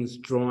paintings,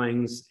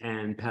 drawings,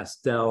 and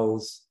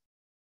pastels.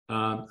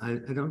 I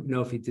don't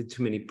know if he did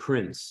too many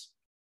prints,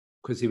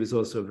 because he was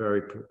also a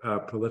very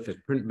prolific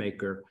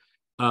printmaker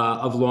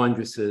of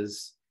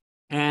laundresses.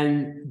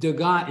 And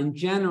Degas, in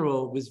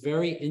general, was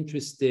very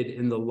interested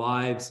in the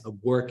lives of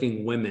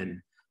working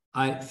women.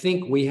 I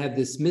think we have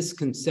this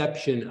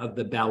misconception of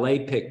the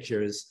ballet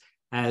pictures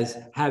as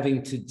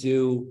having to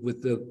do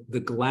with the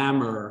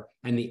glamour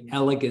and the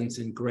elegance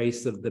and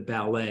grace of the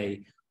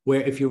ballet,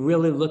 where if you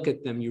really look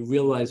at them, you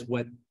realize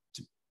what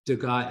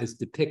Degas is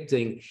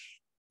depicting.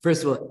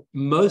 First of all,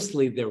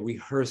 mostly they're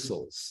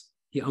rehearsals.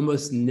 He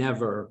almost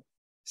never,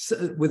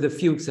 with a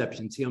few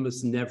exceptions, he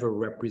almost never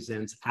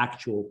represents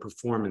actual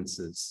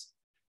performances.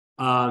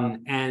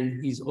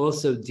 And he's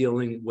also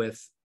dealing with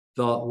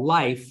the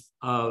life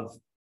of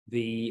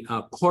the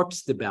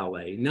corps de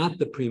ballet, not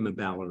the prima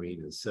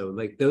ballerinas. So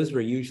like those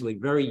were usually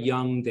very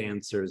young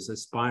dancers,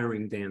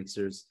 aspiring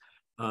dancers.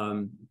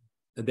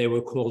 They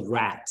were called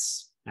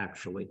rats,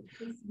 actually.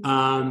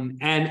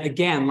 And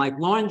again, like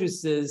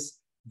laundresses,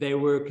 they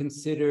were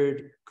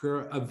considered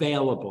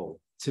available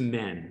to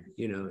men,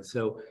 you know.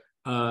 So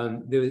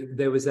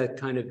there was that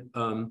kind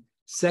of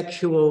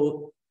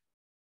sexual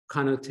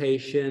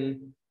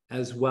connotation,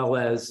 as well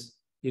as,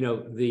 you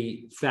know,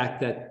 the fact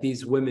that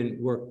these women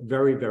worked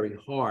very, very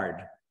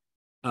hard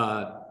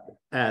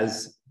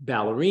as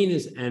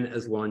ballerinas and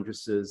as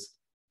laundresses.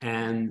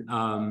 And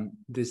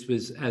this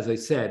was, as I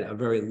said, a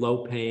very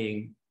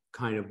low-paying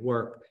kind of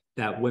work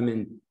that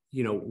women,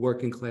 you know,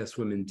 working class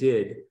women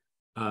did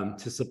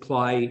to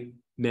supply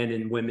men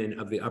and women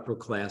of the upper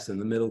class and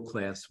the middle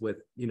class with,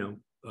 you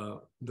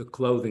know, the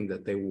clothing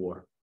that they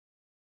wore.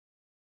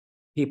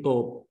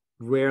 People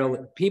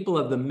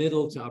of the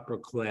middle to upper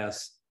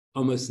class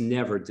almost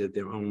never did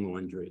their own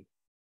laundry.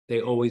 They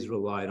always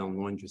relied on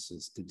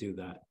laundresses to do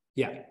that.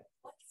 Yeah.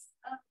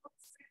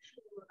 What's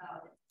sexual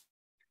about it?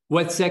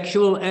 What's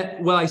sexual?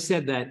 Well, I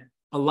said that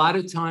a lot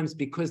of times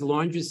because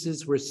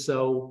laundresses were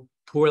so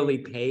poorly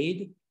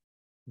paid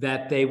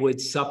that they would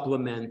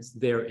supplement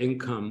their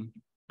income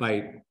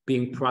by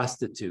being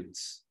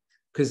prostitutes.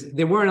 Because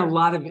there weren't a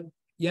lot of,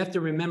 you have to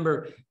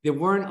remember, there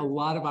weren't a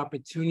lot of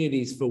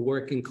opportunities for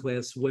working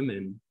class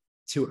women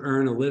to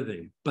earn a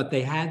living, but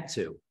they had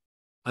to.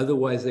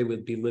 Otherwise, they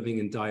would be living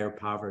in dire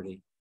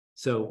poverty.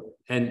 So,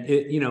 and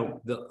it, you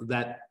know,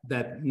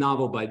 that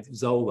novel by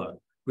Zola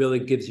really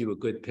gives you a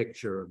good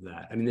picture of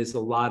that. I mean, there's a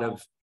lot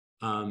of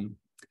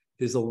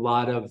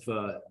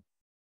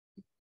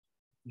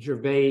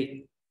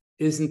Gervais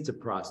isn't a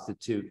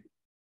prostitute,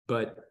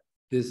 but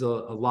there's a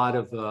lot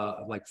of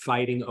like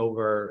fighting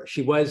over.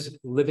 She was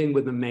living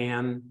with a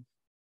man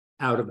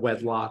out of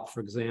wedlock,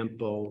 for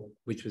example,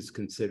 which was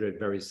considered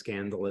very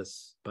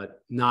scandalous,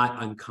 but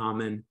not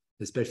uncommon,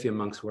 especially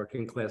amongst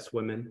working class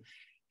women.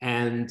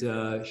 And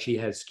she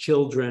has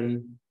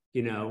children,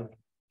 you know,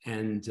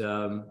 and,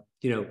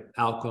 you know,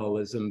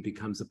 alcoholism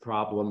becomes a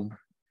problem.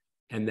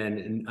 And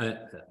then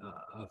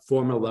a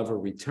former lover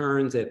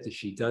returns after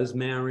she does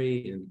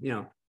marry. And, you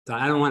know, so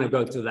I don't want to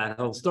go through that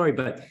whole story,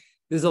 but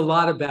there's a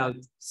lot about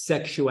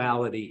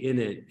sexuality in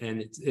it.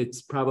 And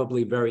it's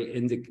probably very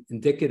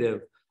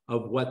indicative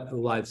of what the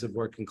lives of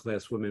working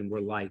class women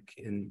were like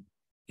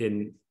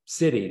in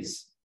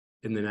cities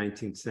in the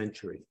 19th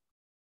century.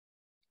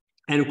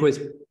 And of course,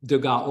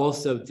 Degas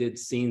also did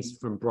scenes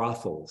from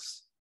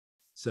brothels.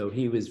 So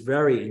he was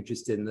very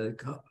interested in the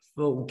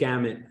full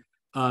gamut.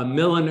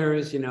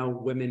 Milliners,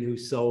 women who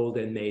sold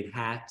and made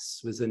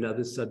hats was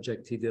another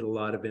subject he did a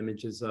lot of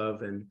images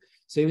of. And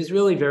so he was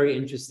really very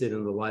interested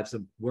in the lives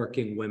of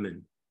working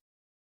women,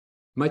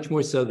 much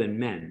more so than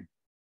men,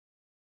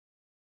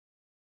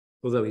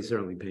 although he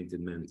certainly painted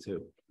men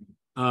too.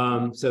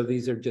 So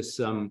these are just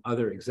some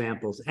other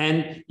examples.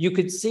 And you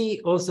could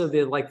see also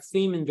the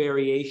theme and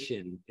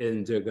variation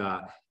in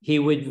Degas. He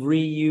would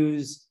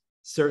reuse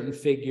certain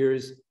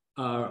figures,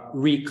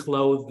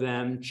 reclothe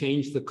them,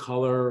 change the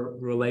color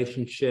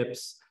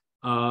relationships,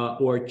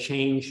 or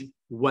change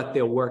what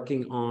they're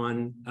working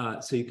on.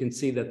 So you can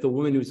see that the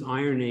woman who's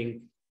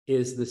ironing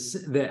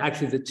is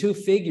actually the two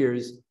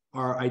figures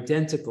are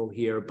identical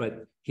here,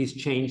 but he's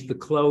changed the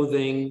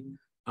clothing.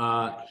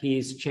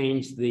 He's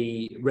changed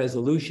the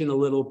resolution a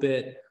little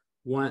bit.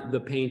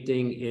 The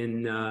painting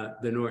in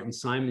the Norton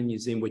Simon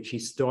Museum, which he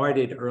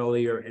started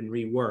earlier and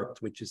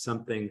reworked, which is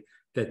something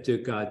that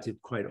Degas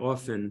did quite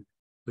often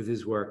with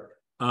his work.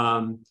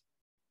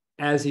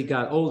 As he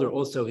got older,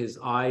 also his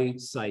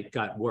eyesight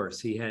got worse.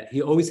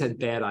 He always had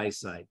bad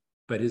eyesight,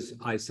 but his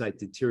eyesight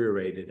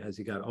deteriorated as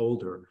he got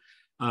older.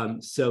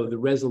 So the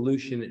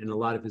resolution in a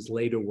lot of his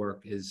later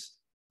work is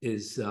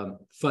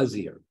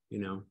fuzzier,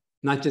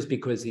 not just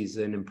because he's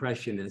an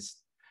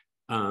impressionist,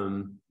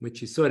 which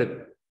he sort of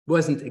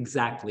wasn't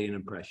exactly an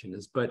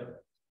impressionist,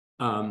 but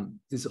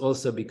it's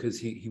also because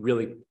he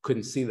really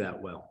couldn't see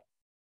that well.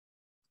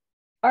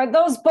 Are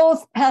those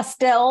both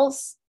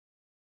pastels?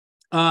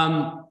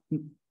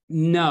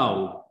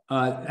 No,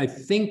 I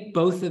think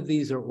both of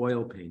these are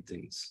oil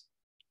paintings.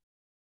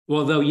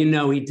 Although,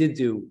 he did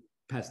do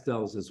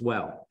pastels as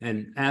well.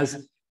 And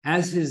as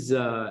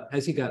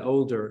he got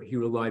older, he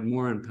relied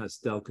more on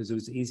pastel because it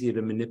was easier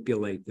to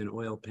manipulate than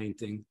oil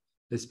painting,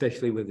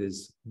 especially with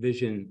his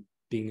vision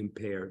being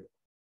impaired.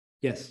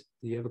 Yes,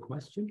 do you have a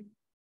question?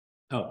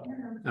 Oh,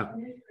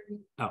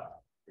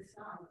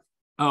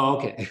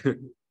 okay.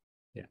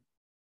 Yeah.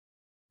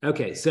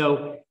 Okay,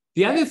 so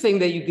the other thing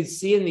that you could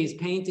see in these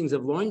paintings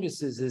of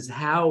laundresses is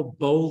how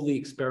boldly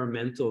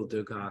experimental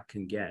Degas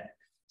can get.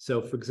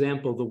 So, for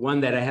example, the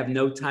one that I have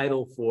no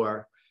title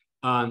for,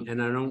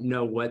 and I don't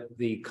know what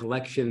the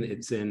collection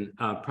it's in.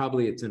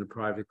 Probably it's in a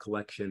private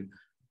collection,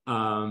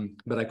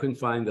 but I couldn't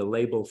find the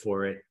label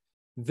for it.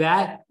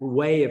 That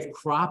way of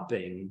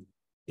cropping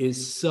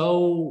is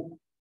so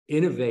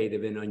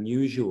innovative and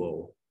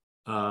unusual,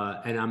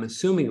 and I'm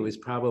assuming it was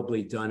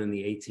probably done in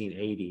the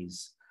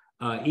 1880s.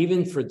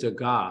 Even for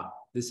Degas,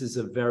 this is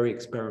a very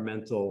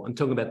experimental. I'm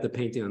talking about the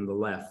painting on the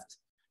left.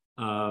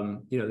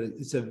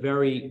 It's a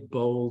very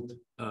bold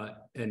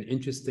and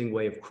interesting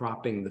way of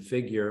cropping the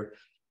figure.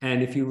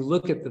 And if you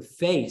look at the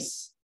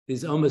face,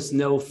 there's almost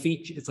no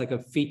feature. It's like a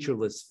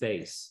featureless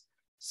face.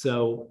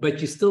 So,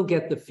 but you still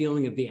get the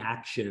feeling of the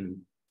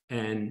action,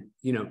 and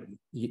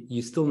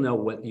you still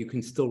know you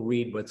can still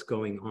read what's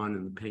going on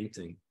in the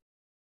painting.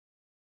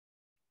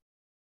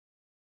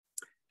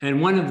 And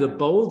one of the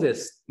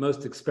boldest,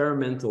 most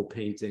experimental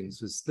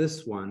paintings was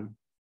this one,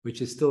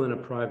 which is still in a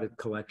private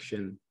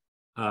collection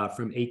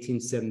from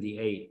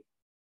 1878.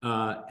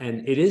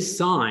 And it is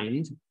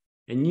signed.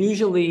 And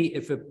usually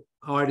if an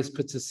artist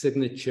puts a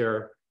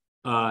signature,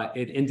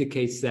 it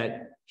indicates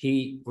that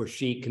he or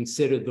she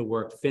considered the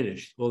work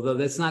finished, although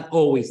that's not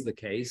always the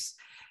case.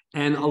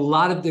 And a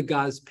lot of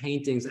Degas'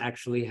 paintings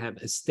actually have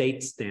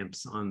estate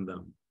stamps on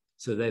them,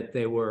 so that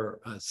they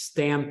were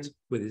stamped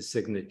with his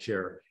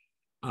signature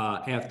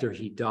after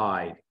he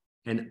died.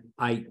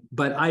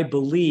 But I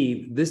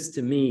believe this,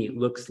 to me,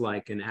 looks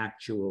like an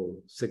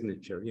actual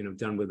signature,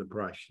 done with a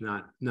brush,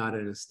 not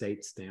an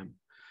estate stamp.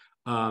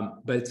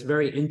 But it's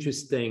very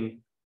interesting,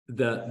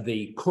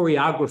 the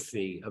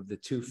choreography of the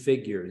two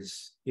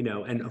figures,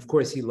 and of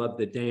course he loved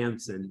the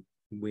dance, and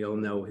we all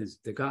know his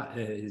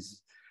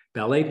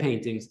ballet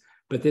paintings,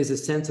 but there's a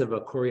sense of a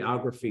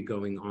choreography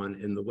going on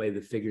in the way the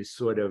figures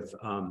sort of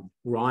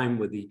rhyme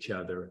with each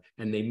other,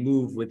 and they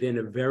move within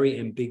a very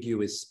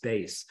ambiguous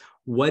space.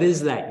 What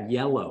is that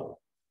yellow?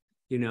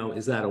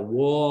 Is that a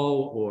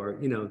wall, or,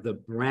 the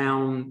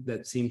brown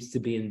that seems to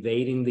be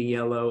invading the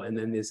yellow, and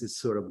then there's this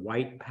sort of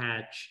white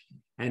patch.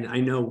 And I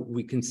know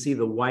we can see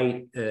the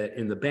white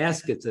in the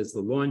baskets as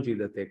the laundry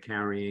that they're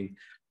carrying,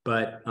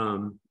 but,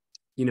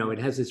 it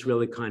has this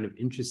really kind of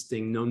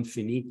interesting non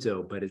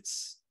finito, but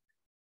it's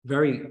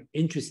very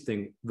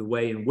interesting the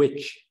way in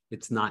which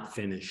it's not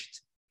finished.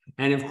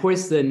 And of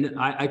course, then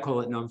I call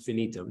it non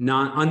finito,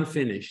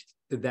 unfinished.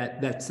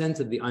 That sense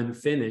of the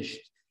unfinished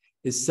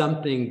is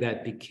something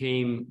that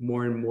became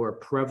more and more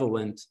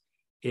prevalent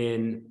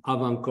in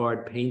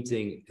avant-garde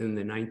painting in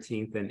the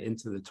 19th and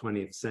into the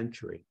 20th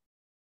century.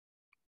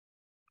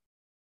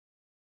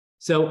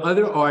 So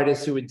other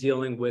artists who were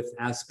dealing with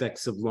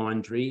aspects of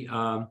laundry.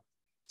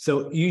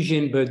 So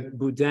Eugène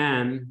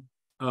Boudin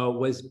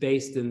was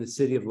based in the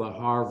city of Le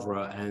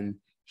Havre, and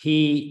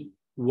he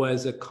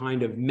was a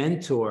kind of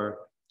mentor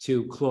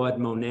to Claude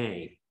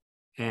Monet.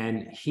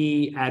 And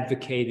he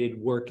advocated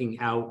working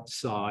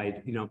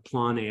outside,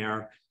 plein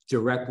air,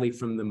 directly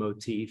from the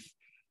motif.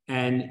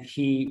 And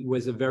he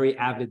was a very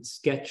avid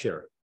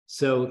sketcher.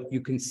 So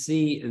you can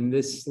see in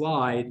this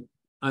slide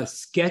a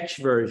sketch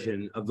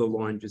version of the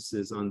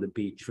laundresses on the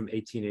beach from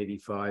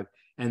 1885,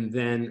 and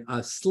then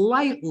a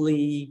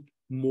slightly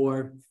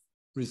more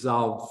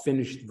resolved,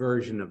 finished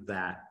version of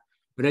that.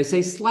 But I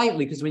say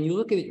slightly because when you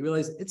look at it, you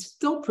realize it's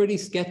still pretty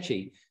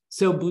sketchy.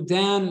 So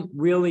Boudin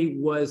really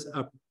was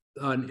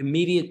an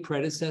immediate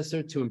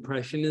predecessor to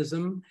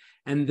Impressionism.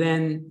 And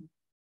then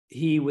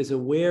he was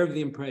aware of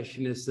the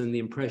Impressionists, and the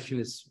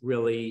Impressionists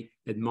really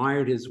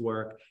admired his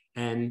work.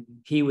 And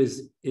he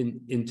was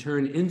in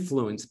turn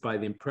influenced by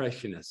the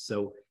Impressionists.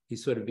 So he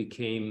sort of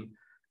became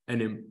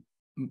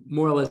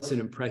more or less an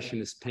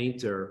Impressionist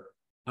painter,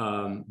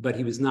 but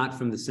he was not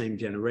from the same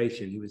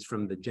generation. He was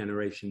from the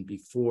generation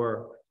before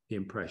the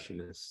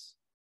Impressionists.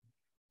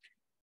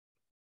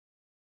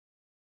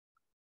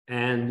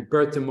 And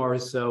Berthe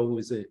Morisot, who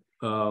was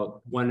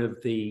one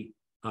of the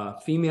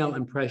female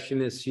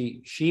Impressionists,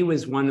 she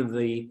was one of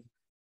the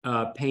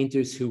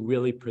painters who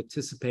really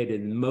participated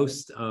in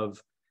most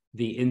of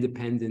the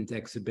independent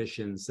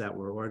exhibitions that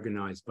were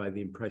organized by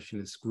the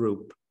Impressionist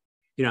group.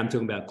 You know, I'm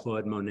talking about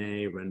Claude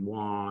Monet,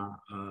 Renoir,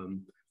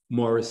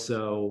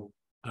 Morisot,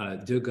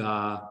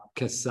 Degas,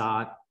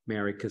 Cassatt,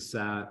 Mary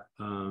Cassatt,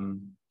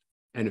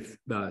 and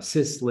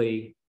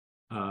Sisley,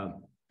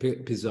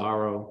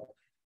 Pissarro.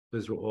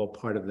 Those were all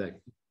part of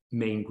that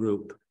main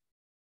group.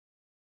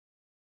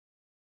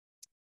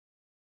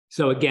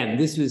 So again,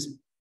 this was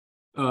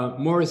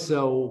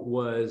Morisot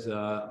was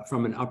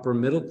from an upper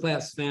middle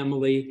class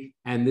family,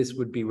 and this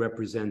would be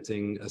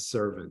representing a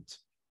servant.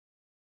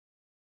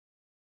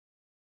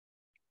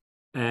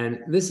 And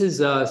this is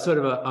sort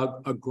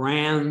of a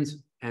grand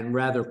and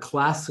rather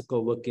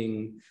classical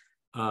looking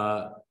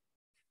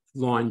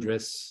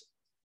laundress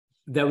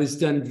that was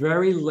done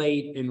very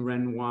late in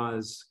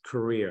Renoir's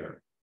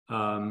career.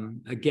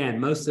 Again,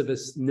 most of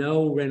us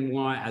know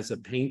Renoir as a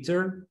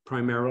painter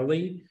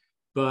primarily,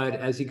 but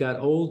as he got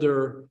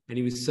older and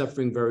he was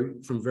suffering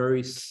from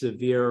very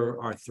severe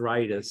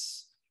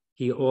arthritis,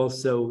 he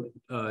also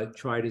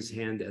tried his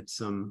hand at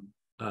some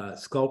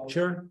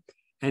sculpture.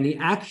 And he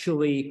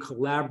actually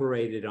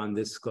collaborated on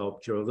this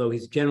sculpture, although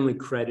he's generally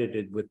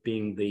credited with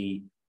being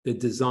the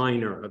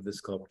designer of the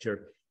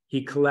sculpture.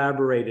 He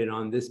collaborated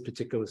on this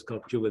particular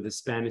sculpture with a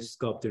Spanish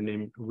sculptor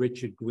named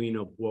Richard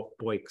Guino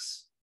Boix.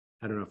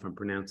 I don't know if I'm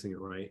pronouncing it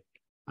right.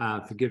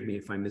 Forgive me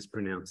if I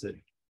mispronounce it.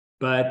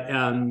 But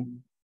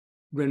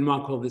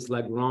Renoir called this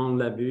La Grande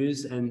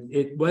Laveuse, and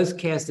it was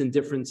cast in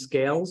different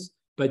scales,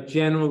 but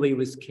generally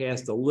was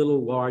cast a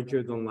little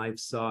larger than life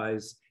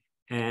size.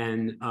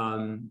 And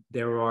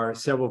there are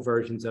several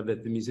versions of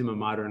it. The Museum of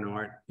Modern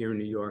Art here in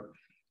New York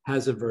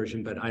has a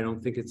version, but I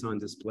don't think it's on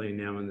display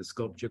now in the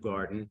Sculpture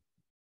Garden.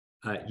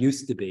 It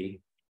used to be.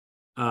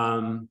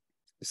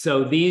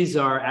 So these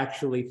are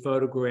actually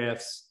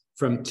photographs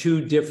from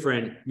two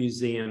different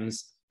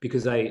museums,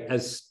 because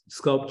as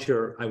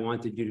sculpture, I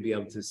wanted you to be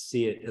able to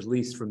see it at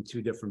least from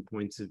two different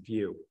points of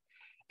view.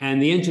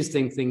 And the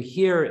interesting thing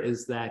here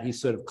is that he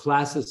sort of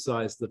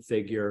classicized the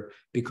figure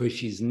because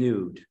she's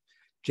nude.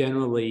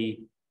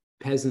 Generally,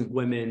 peasant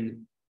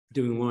women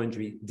doing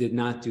laundry did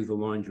not do the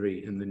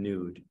laundry in the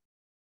nude.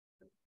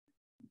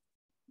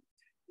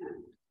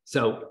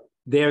 So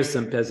there's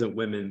some peasant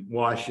women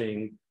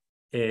washing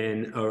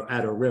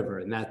at a river,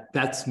 and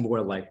that's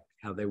more like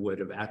how they would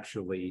have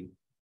actually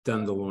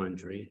done the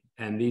laundry.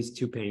 And these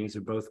two paintings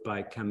are both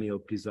by Camille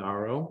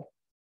Pissarro,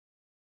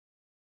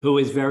 who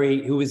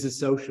is a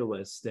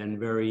socialist and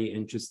very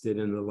interested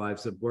in the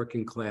lives of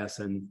working class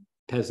and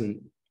peasant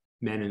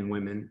men and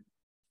women.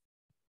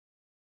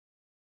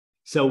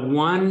 So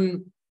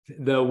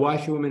the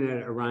washerwoman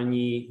at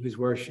Aragny, who's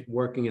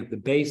working at the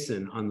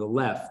basin on the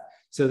left,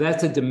 so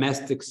that's a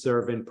domestic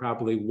servant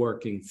probably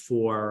working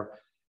for,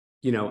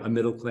 you know, a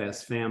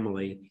middle-class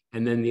family.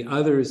 And then the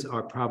others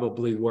are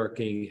probably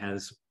working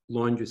as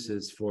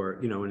laundresses for,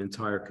 you know, an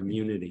entire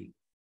community.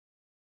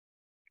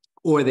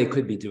 Or they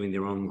could be doing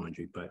their own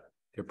laundry, but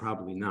they're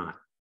probably not.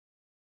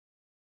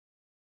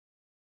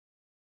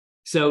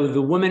 So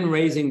the woman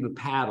raising the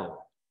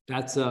paddle,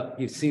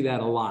 you see that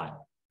a lot,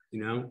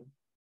 you know?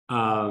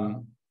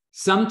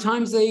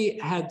 Sometimes they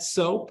had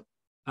soap.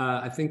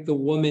 I think the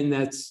woman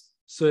that's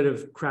sort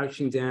of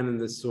crouching down in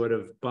this sort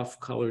of buff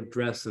colored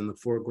dress in the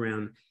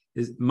foreground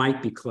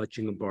might be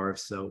clutching a bar of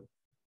soap.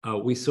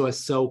 We saw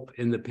soap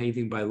in the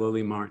painting by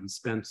Lily Martin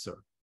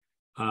Spencer.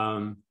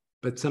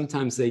 But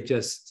sometimes they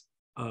just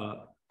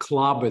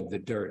clobbered the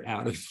dirt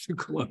out of the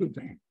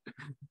clothing.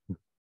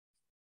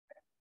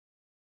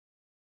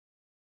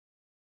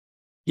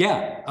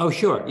 Yeah. Oh,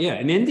 sure. Yeah.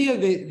 In India,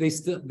 they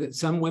still,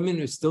 some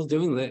women are still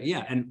doing that.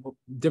 Yeah. And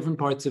different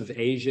parts of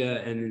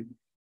Asia and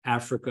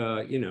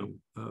Africa, you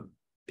know,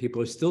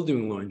 people are still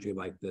doing laundry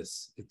like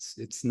this.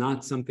 It's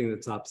not something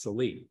that's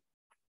obsolete.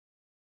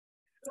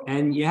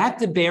 And you have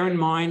to bear in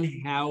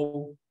mind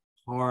how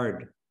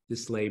hard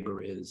this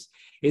labor is.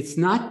 It's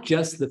not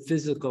just the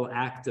physical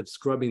act of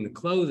scrubbing the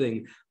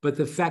clothing, but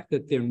the fact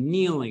that they're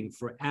kneeling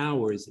for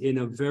hours in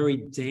a very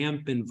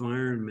damp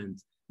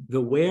environment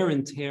the wear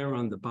and tear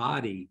on the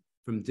body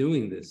from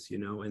doing this, you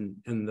know, and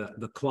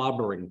the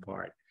clobbering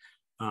part,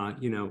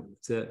 you know,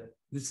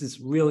 this is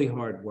really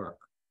hard work.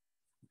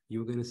 You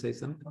were going to say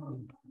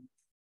something?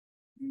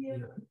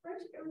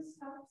 French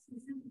aristocracy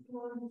didn't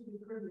belong to the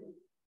Caribbean.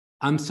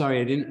 I'm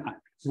sorry, I didn't, And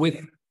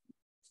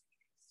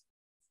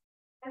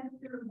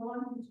they're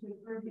belonging to the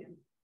Caribbean.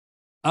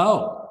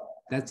 oh,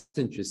 that's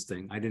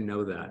interesting. I didn't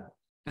know that.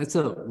 That's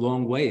a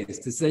long ways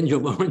to send your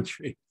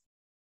laundry.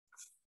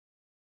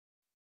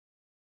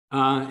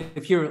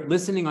 If you're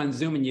listening on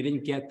Zoom and you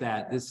didn't get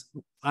that,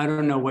 I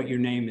don't know what your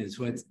name is.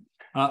 What's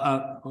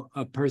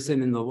a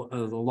person in the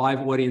live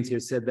audience here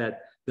said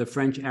that the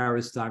French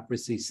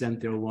aristocracy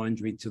sent their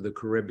laundry to the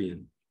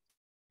Caribbean.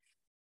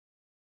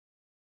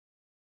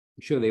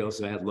 I'm sure they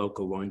also had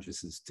local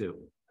laundresses too.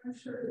 I'm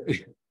sure.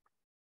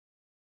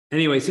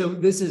 Anyway, so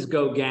this is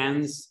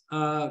Gauguin's,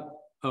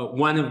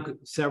 one of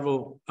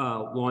several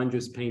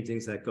laundress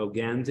paintings that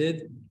Gauguin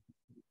did.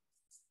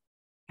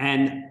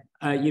 And,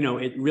 you know,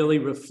 it really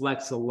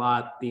reflects a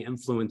lot the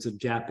influence of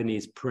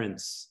Japanese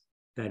prints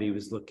that he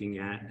was looking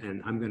at.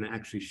 And I'm going to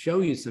actually show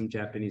you some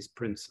Japanese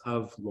prints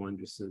of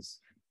laundresses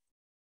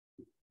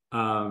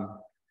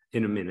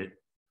in a minute.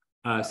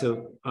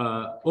 So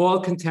all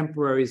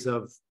contemporaries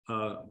of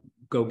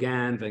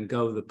Gauguin, Van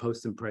Gogh, the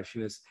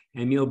post-impressionists,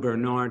 Emile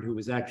Bernard, who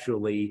was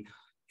actually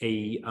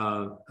a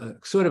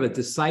sort of a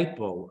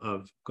disciple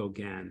of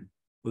Gauguin,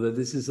 although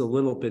this is a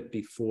little bit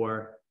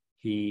before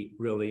he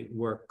really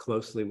worked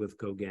closely with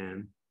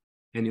Gauguin,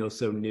 and he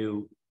also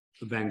knew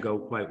Van Gogh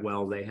quite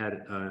well. They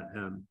had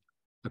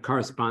a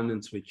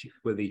correspondence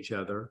with each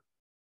other,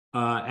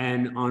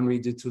 and Henri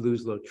de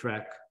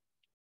Toulouse-Lautrec,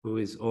 who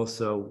is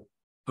also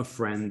a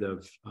friend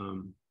of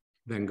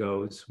Van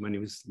Gogh's when he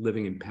was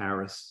living in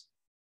Paris.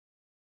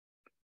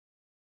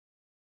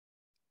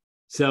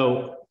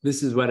 So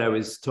this is what I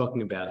was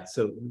talking about.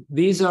 So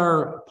these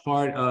are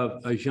part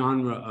of a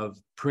genre of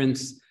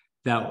prints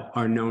that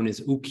are known as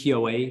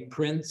ukiyo-e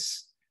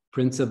prints,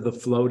 prints of the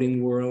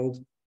floating world.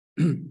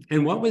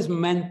 And what was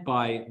meant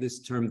by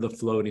this term, the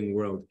floating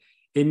world?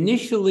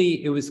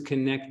 Initially, it was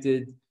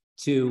connected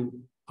to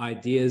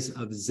ideas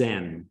of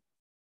Zen,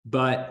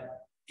 but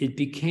it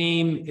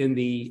became in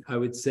the, I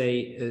would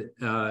say,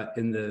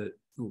 in the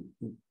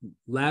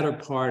latter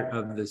part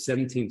of the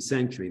 17th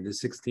century, the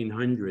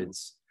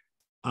 1600s,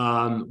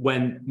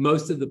 when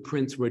most of the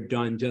prints were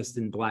done just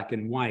in black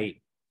and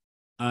white,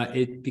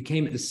 it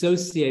became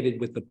associated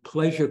with the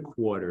pleasure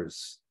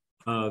quarters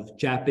of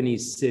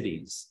Japanese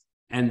cities.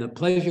 And the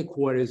pleasure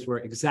quarters were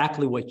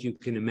exactly what you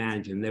can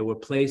imagine. There were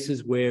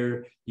places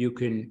where you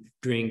can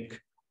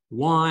drink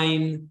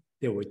wine,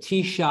 there were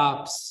tea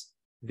shops,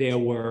 there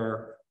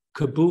were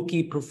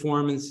kabuki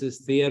performances,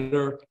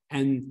 theater,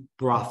 and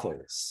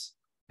brothels.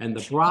 And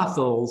the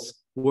brothels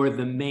were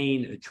the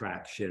main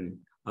attraction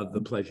of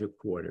the pleasure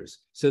quarters.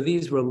 So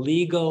these were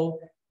legal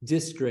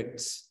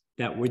districts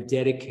that were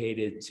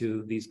dedicated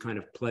to these kind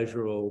of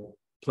pleasurable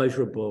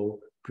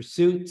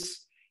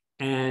pursuits.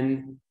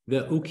 And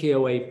the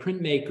ukiyo-e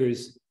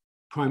printmakers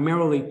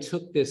primarily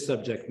took this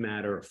subject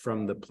matter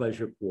from the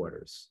pleasure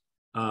quarters.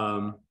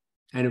 And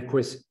of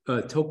course,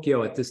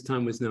 Tokyo at this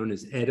time was known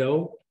as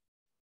Edo.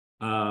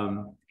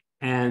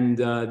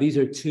 These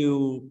are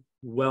two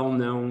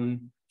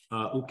well-known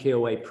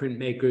ukiyo-e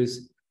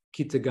printmakers,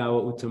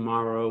 Kitagawa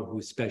Utamaro,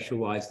 who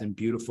specialized in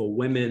beautiful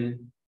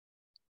women,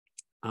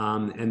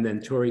 and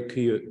then Tori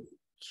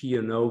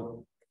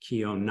Kiyonaga,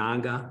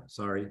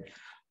 sorry.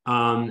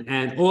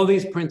 And all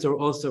these prints are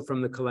also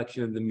from the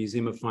collection of the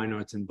Museum of Fine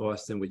Arts in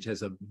Boston, which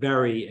has a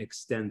very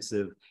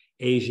extensive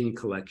Asian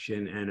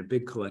collection and a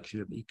big collection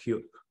of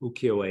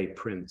ukiyo-e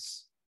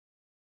prints.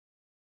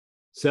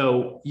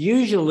 So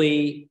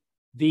usually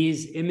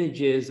these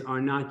images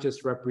are not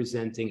just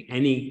representing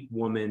any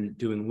woman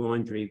doing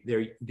laundry.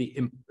 The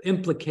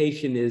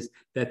implication is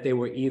that they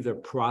were either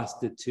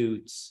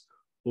prostitutes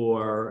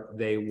or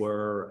they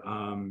were,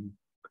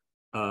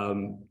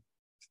 what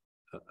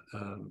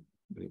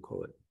do you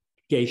call it?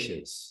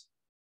 Geishas.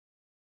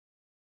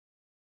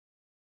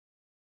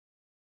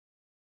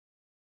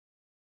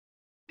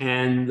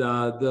 And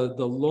the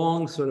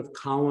long sort of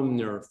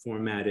columnar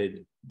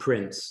formatted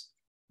prints,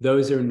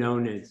 those are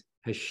known as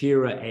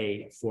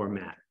Hashira-A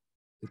format.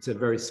 It's a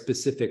very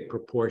specific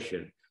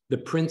proportion. The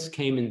prints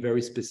came in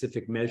very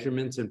specific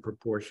measurements and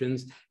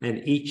proportions,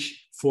 and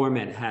each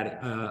format had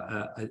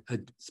a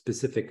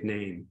specific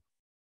name.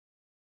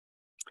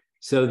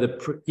 So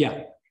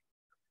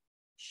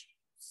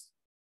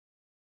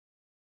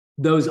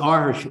those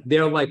are,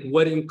 they're like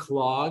wooden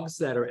clogs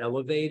that are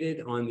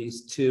elevated on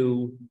these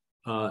two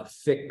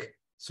thick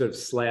sort of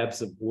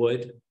slabs of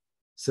wood,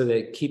 so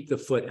they keep the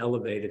foot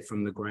elevated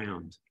from the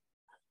ground.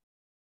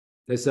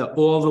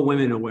 All the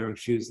women are wearing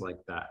shoes like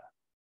that.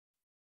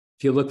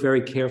 If you look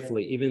very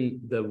carefully, even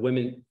the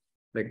women,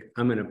 like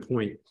I'm going to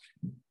point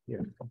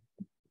here.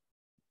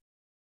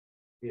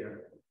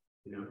 Here,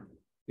 you know,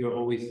 you're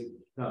always,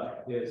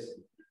 there's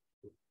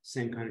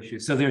same kind of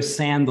shoes. So there's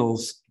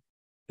sandals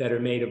that are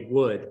made of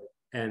wood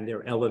and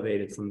they're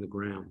elevated from the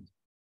ground.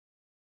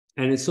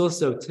 And it's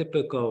also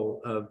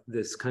typical of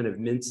this kind of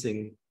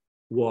mincing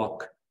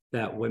walk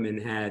that women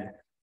had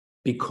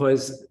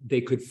because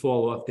they could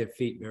fall off their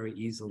feet very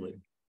easily.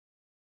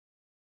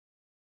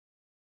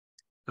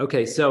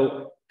 Okay,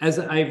 so as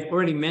I've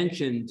already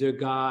mentioned,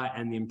 Degas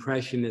and the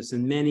Impressionists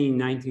and many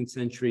 19th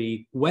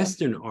century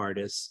Western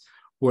artists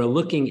were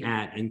looking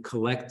at and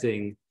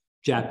collecting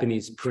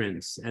Japanese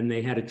prints, and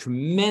they had a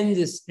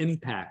tremendous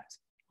impact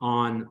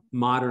on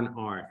modern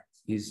art,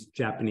 these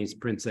Japanese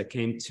prints that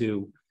came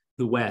to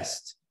the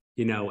West,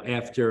 you know,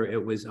 after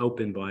it was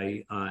opened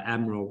by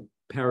Admiral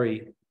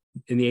Perry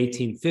in the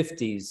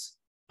 1850s.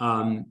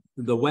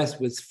 The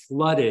West was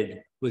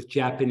flooded with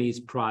Japanese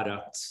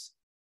products,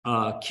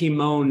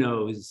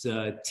 kimonos,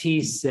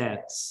 tea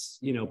sets,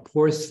 you know,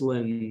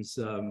 porcelains,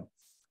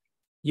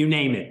 you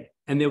name it.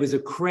 And there was a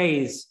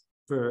craze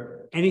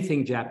for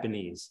anything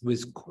Japanese.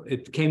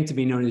 It came to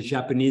be known as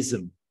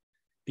Japanism.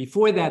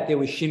 Before that, there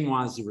was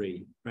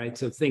chinoiserie, right?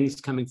 So things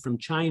coming from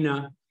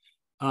China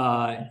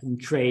in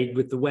trade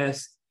with the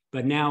West,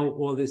 but now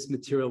all this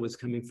material was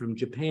coming from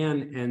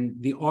Japan, and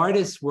the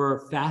artists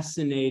were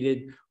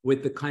fascinated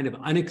with the kind of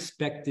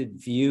unexpected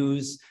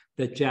views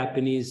that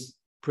Japanese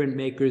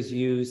printmakers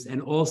used,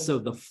 and also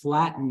the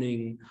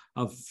flattening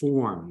of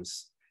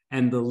forms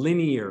and the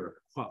linear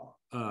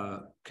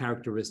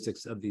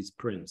characteristics of these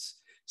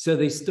prints. So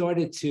they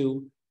started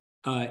to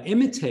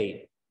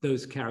imitate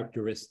those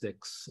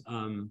characteristics.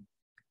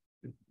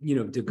 You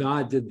know,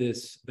 Degas did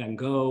this, Van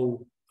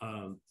Gogh,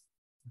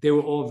 they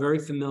were all very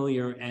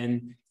familiar.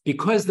 And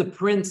because the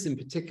prints in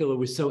particular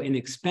were so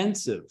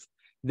inexpensive,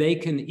 they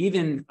can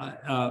even,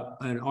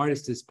 an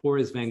artist as poor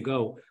as Van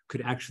Gogh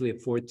could actually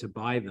afford to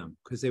buy them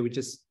because they were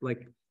just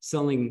like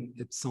selling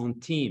at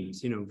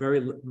centimes, you know,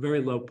 very,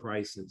 very low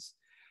prices,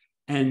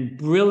 and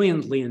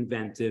brilliantly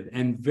inventive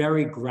and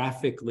very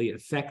graphically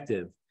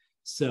effective.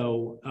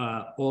 So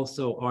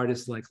also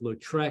artists like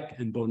Lautrec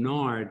and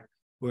Bonnard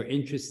were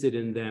interested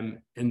in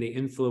them, and they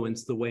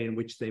influenced the way in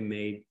which they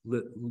made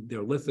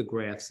their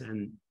lithographs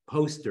and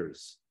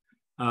posters.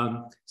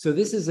 So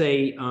this is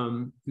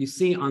you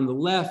see on the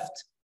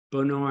left,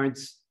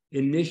 Bonnard's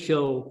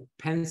initial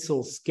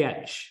pencil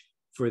sketch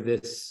for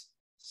this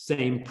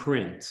same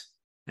print.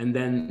 And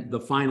then the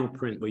final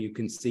print where you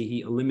can see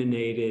he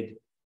eliminated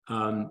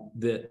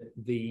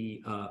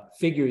the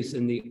figures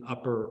in the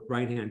upper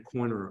right-hand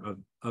corner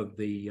of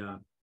the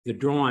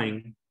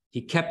drawing.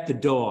 He kept the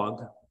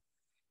dog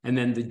and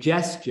then the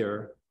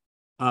gesture.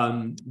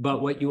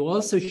 But what you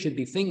also should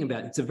be thinking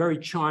about, it's a very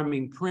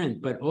charming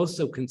print, but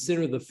also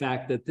consider the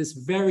fact that this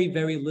very,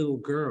 very little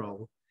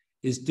girl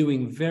is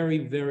doing very,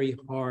 very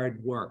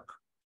hard work.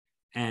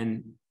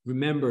 And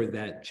remember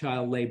that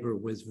child labor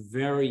was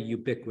very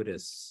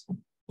ubiquitous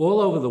all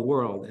over the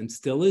world, and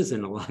still is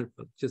in a lot of,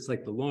 just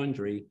like the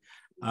laundry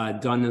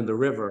done in the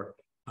river.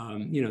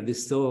 You know,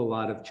 there's still a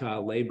lot of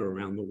child labor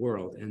around the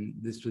world, and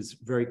this was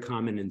very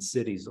common in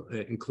cities,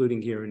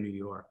 including here in New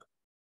York.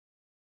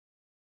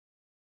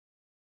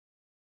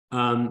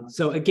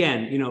 So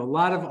again, you know, a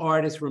lot of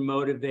artists were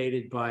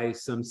motivated by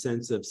some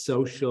sense of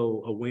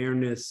social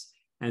awareness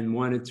and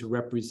wanted to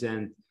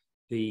represent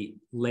the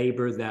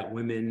labor that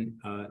women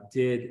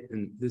did.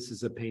 And this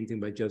is a painting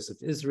by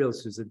Joseph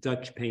Israels, who's a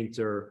Dutch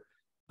painter,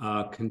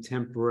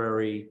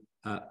 contemporary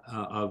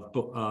of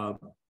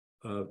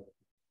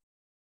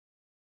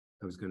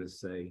I was going to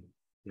say,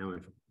 now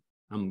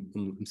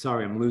I'm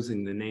sorry, I'm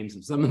losing the names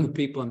of some of the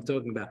people I'm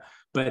talking about.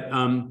 But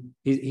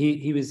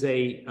he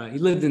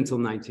lived until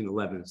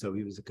 1911, so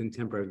he was a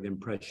contemporary of the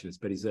Impressionists,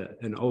 but he's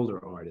an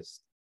older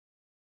artist.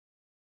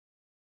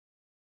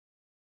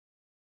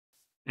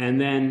 And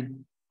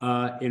then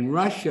in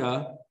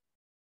Russia,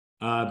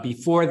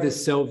 before the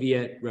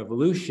Soviet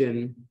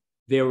Revolution,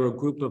 there were a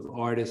group of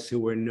artists who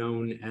were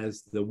known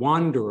as the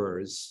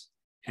Wanderers,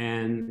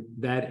 and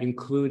that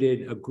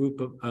included a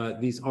group of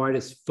these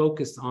artists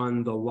focused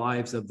on the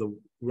lives of the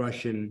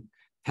Russian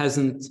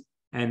peasant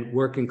and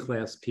working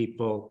class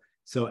people.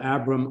 So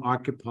Abram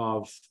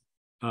Arkhipov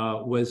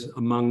was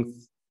among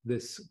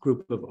this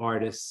group of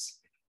artists.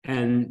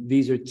 And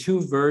these are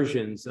two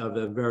versions of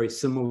a very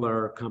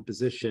similar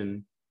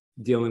composition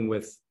dealing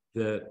with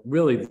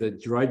really the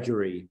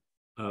drudgery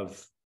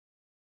of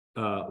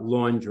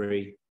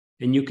laundry.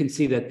 And you can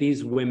see that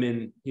these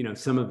women, you know,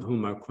 some of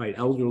whom are quite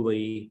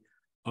elderly,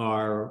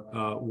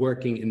 are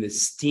working in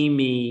this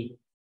steamy,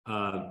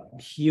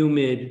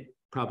 humid,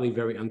 probably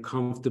very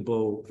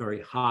uncomfortable,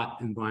 very hot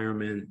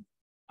environment,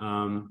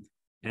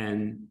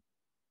 and,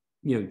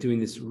 you know, doing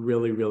this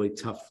really, really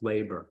tough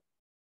labor.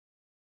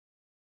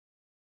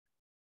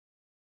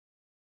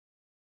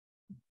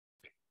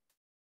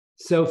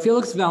 So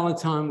Felix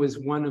Vallotton was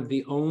one of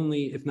the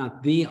only, if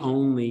not the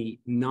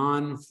only,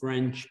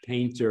 non-French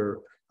painter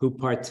who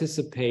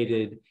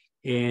participated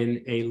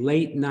in a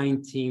late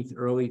 19th,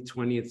 early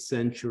 20th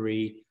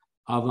century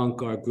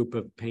avant-garde group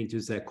of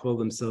painters that called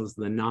themselves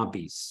the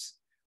Nabis,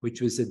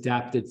 which was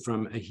adapted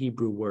from a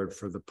Hebrew word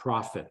for the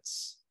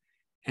prophets.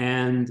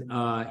 And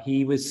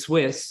he was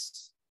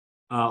Swiss,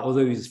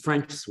 although he was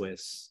French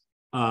Swiss,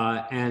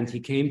 and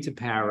he came to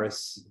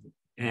Paris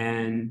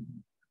and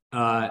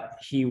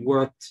he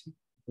worked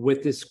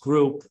with this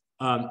group.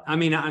 I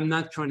mean, I'm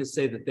not trying to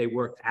say that they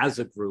worked as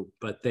a group,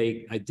 but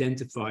they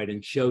identified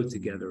and showed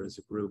together as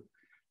a group.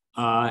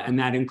 And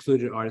that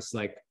included artists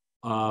like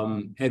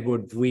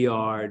Edward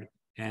Vuillard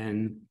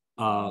and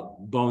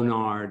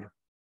Bonnard.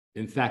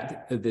 In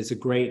fact, there's a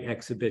great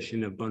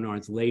exhibition of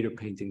Bonnard's later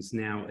paintings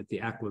now at the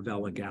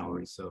Aquavella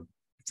Gallery, so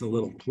it's a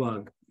little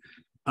plug.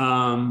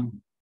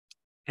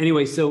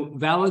 Anyway, so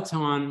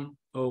Vallotton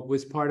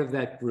was part of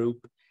that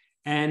group.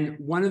 And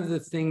one of the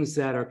things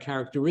that are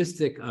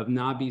characteristic of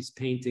Nabi's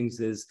paintings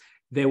is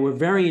they were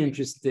very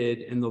interested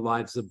in the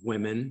lives of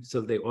women,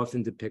 so they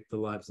often depict the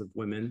lives of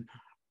women.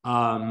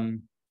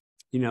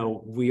 You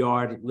know,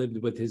 Vuillard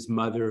lived with his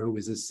mother, who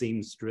was a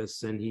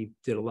seamstress, and he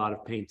did a lot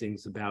of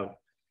paintings about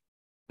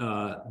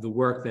the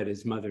work that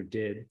his mother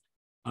did.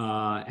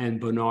 And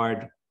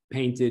Bonnard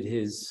painted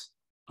his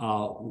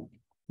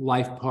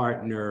life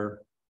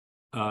partner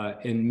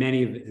in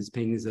many of his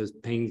paintings, those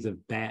paintings of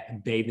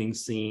bathing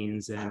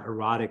scenes and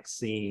erotic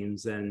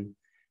scenes. And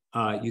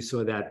you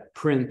saw that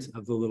print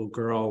of the little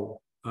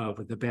girl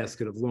with the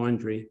basket of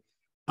laundry.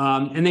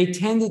 And they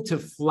tended to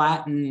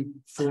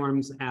flatten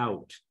forms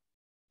out.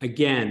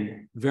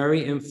 Again,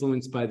 very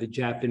influenced by the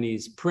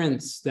Japanese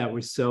prints that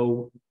were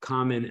so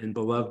common and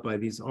beloved by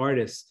these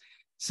artists.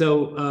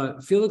 So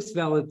Felix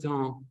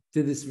Vallotton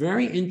did this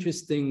very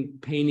interesting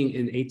painting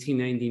in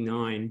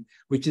 1899,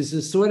 which is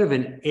a sort of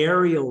an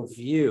aerial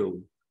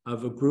view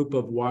of a group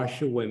of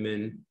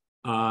washerwomen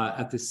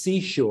at the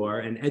seashore,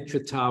 and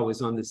Etretat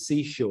was on the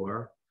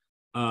seashore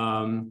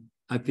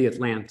at the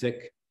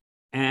Atlantic.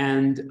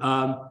 And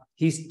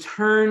he's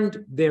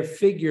turned their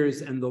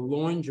figures and the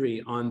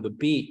laundry on the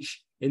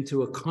beach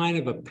into a kind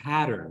of a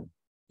pattern,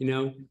 you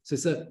know? So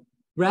it's a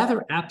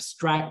rather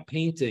abstract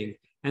painting.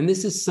 And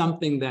this is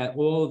something that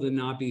all of the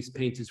Nabi's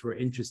painters were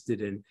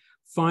interested in,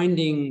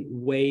 finding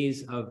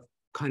ways of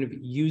kind of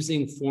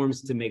using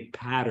forms to make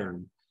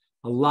pattern.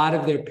 A lot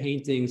of their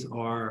paintings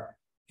are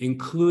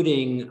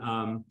including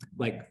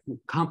like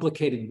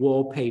complicated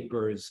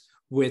wallpapers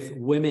with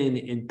women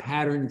in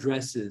patterned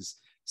dresses.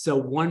 So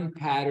one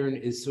pattern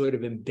is sort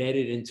of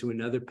embedded into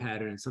another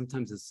pattern. And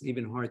sometimes it's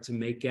even hard to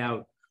make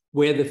out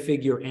where the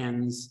figure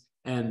ends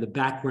and the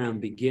background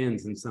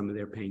begins in some of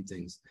their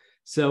paintings.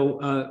 So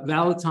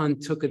Vallotton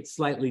took a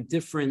slightly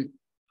different,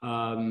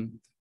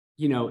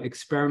 you know,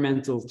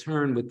 experimental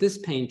turn with this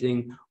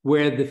painting,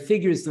 where the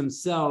figures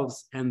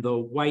themselves and the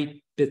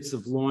white bits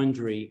of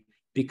laundry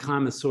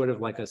become a sort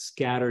of like a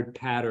scattered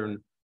pattern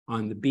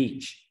on the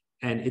beach.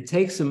 And it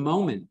takes a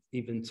moment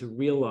even to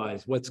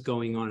realize what's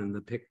going on in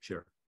the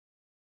picture.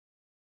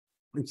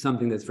 It's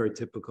something that's very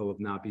typical of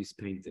Nabi's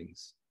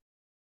paintings.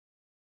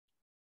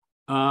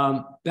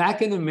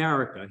 Back in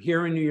America,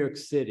 here in New York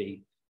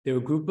City, there were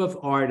a group of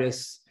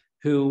artists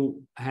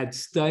who had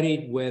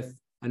studied with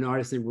an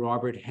artist named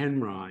Robert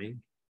Henry.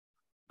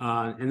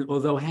 And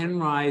although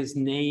Henry's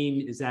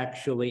name is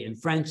actually, in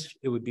French,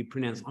 it would be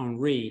pronounced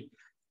Henri,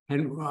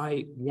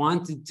 Henry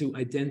wanted to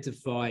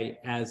identify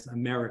as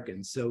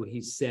American. So he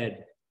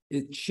said,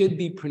 it should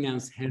be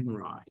pronounced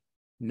Henry,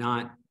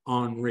 not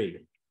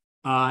Henri.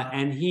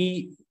 And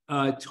he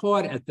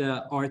taught at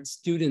the Art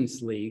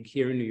Students League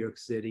here in New York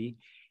City.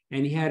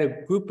 And he had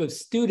a group of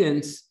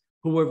students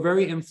who were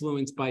very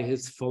influenced by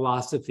his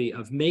philosophy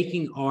of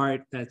making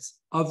art that's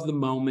of the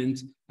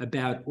moment,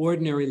 about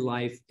ordinary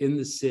life in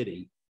the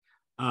city.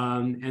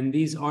 And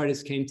these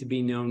artists came to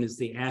be known as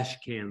the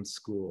Ashcan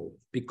School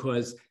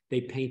because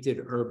they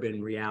painted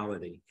urban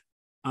reality.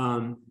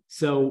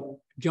 So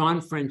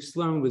John French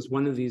Sloan was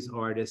one of these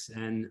artists,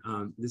 and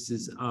this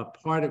is a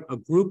part of a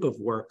group of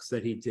works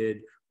that he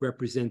did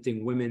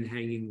representing women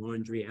hanging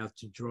laundry out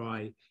to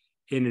dry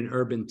in an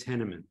urban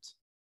tenement.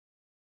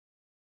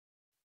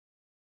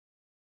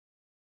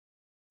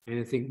 And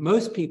I think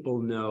most people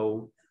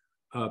know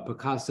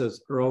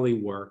Picasso's early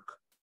work.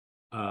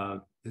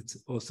 It's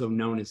also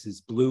known as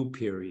his blue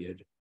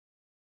period,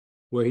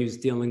 where he was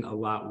dealing a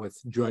lot with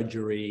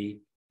drudgery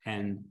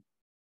and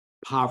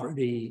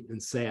poverty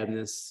and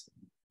sadness,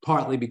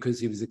 partly because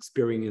he was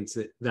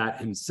experiencing that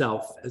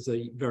himself as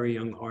a very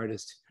young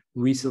artist,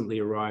 recently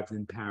arrived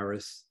in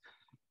Paris.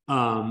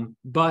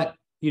 But,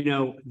 you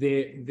know,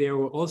 they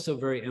were also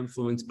very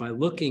influenced by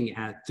looking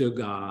at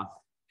Degas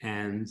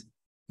and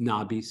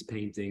Nabi's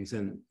paintings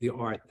and the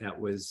art that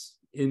was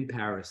in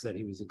Paris that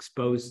he was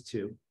exposed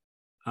to.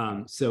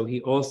 So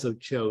he also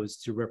chose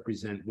to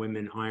represent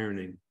women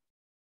ironing.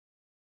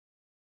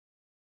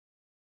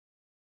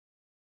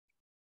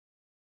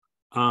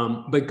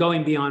 But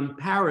going beyond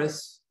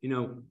Paris, you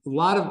know, a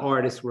lot of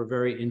artists were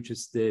very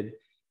interested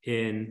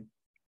in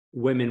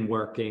women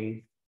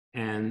working.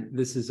 And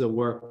this is a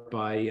work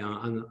by,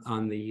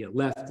 on the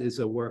left is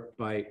a work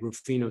by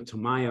Rufino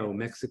Tamayo,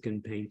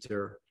 Mexican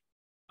painter.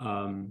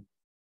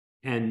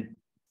 And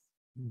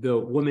the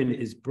woman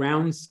is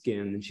brown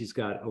skinned and she's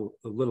got a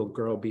little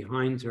girl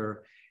behind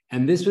her.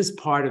 And this was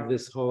part of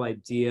this whole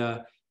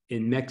idea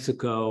in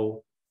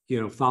Mexico,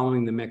 you know,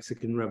 following the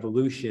Mexican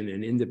Revolution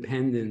and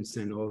independence.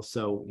 And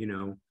also, you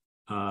know,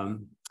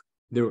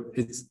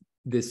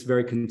 this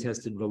very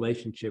contested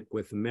relationship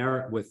with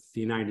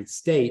the United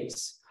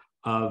States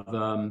of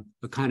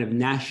a kind of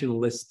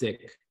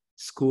nationalistic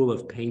school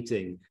of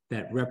painting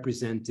that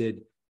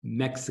represented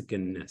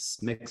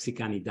Mexicanness,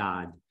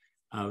 Mexicanidad.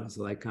 It was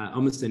like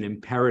almost an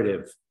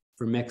imperative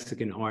for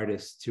Mexican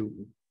artists to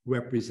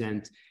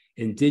represent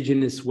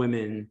indigenous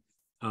women,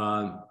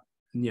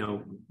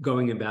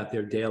 going about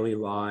their daily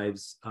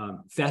lives,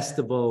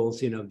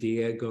 festivals,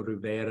 Diego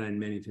Rivera and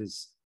many of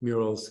his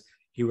murals,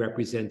 he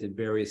represented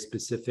various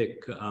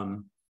specific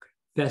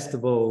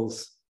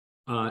festivals.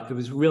 It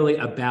was really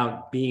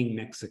about being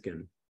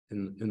Mexican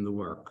in the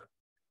work.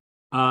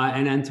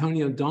 And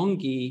Antonio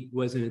Donghi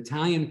was an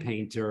Italian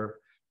painter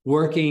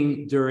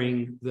working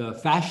during the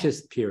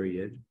fascist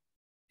period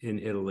in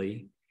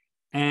Italy.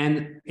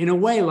 And in a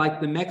way,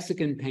 like the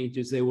Mexican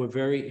painters, they were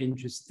very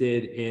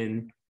interested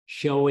in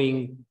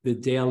showing the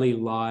daily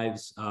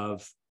lives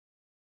of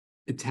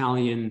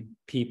Italian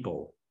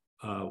people,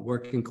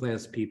 working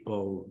class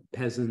people,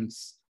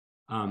 peasants.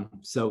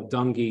 So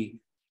Donghi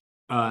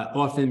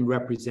often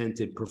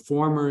represented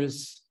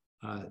performers,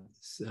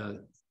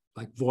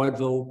 like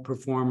vaudeville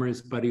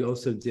performers, but he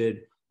also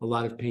did a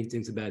lot of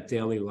paintings about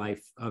daily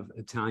life of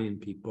Italian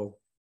people.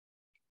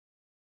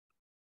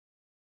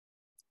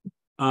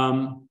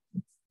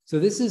 So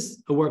this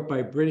is a work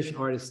by British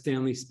artist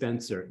Stanley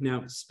Spencer.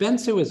 Now,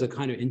 Spencer was a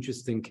kind of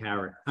interesting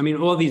character. I mean,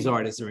 all these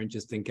artists are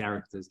interesting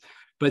characters,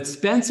 but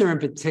Spencer in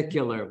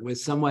particular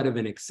was somewhat of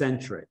an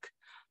eccentric.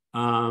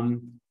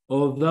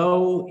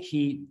 Although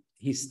he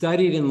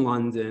studied in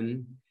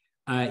London,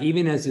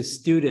 even as a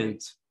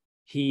student,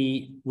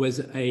 he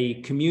was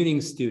a commuting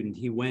student.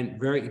 He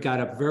got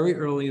up very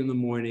early in the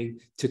morning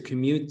to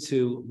commute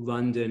to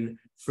London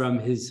from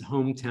his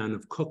hometown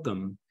of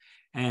Cookham.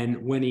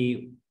 And when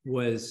he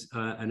was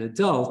an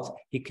adult,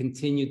 he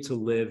continued to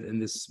live in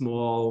this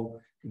small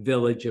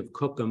village of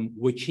Cookham,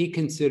 which he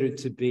considered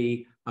to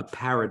be a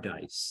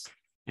paradise.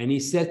 And he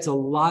sets a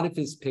lot of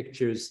his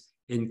pictures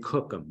in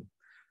Cookham.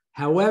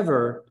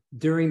 However,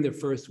 during the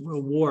First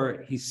World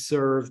War, he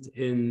served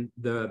in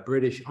the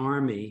British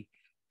Army,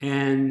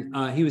 and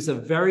he was a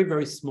very,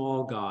 very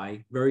small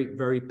guy, very,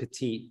 very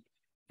petite.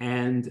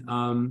 And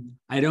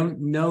I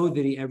don't know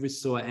that he ever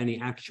saw any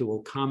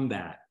actual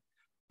combat.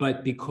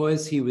 But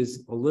because he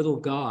was a little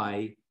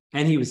guy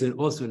and he was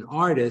also an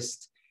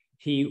artist,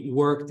 he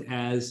worked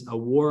as a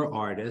war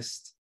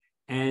artist,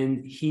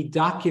 and he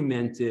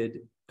documented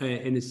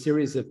in a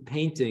series of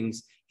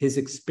paintings his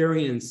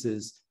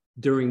experiences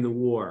during the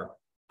war.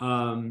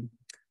 And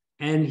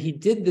he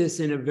did this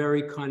in a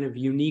very kind of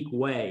unique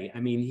way. I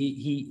mean,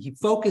 he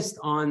focused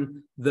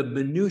on the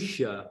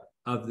minutiae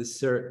of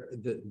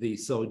the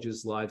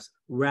soldiers' lives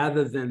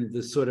rather than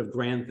the sort of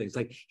grand things.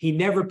 Like, he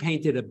never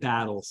painted a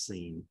battle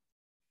scene.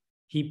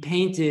 He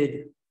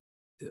painted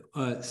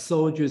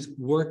soldiers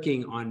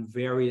working on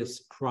various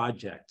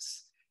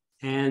projects.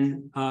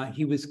 And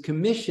he was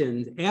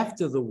commissioned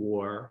after the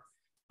war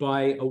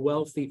by a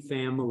wealthy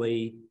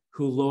family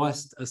who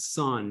lost a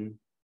son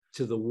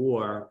to the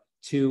war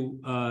to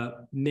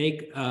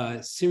make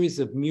a series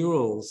of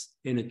murals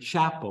in a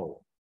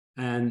chapel.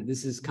 And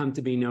this has come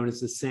to be known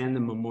as the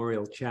Sandham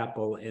Memorial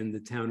Chapel in the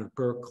town of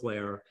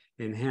Burghclere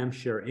in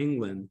Hampshire,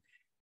 England.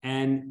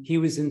 And he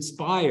was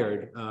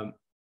inspired,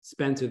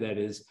 Spencer that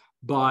is,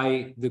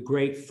 by the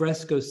great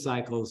fresco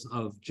cycles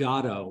of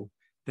Giotto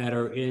that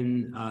are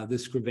in the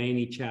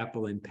Scrivani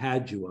Chapel in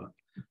Padua.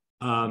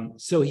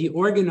 So he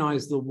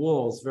organized the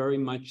walls very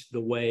much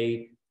the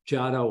way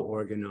Giotto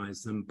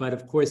organized them. But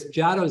of course,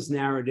 Giotto's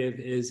narrative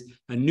is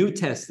a New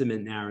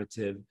Testament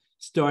narrative,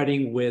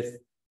 starting with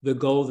the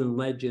golden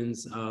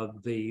legends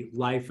of the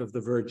life of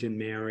the Virgin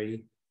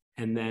Mary,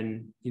 and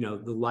then,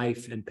 the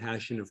life and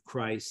passion of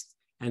Christ,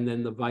 and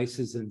then the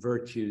vices and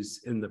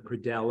virtues in the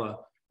predella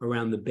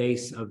around the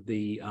base of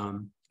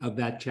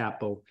that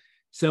chapel.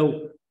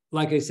 So,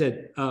 like I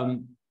said,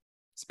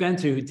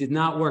 Spencer, who did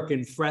not work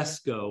in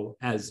fresco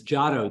as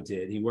Giotto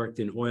did, he worked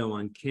in oil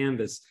on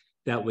canvas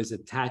that was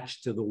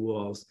attached to the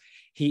walls.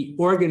 He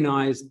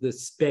organized the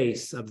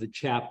space of the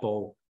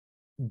chapel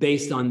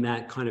based on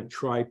that kind of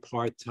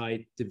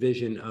tripartite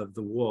division of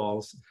the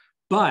walls.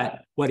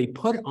 But what he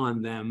put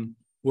on them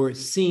were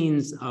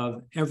scenes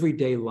of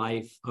everyday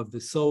life of the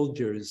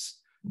soldiers.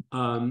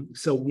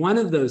 So one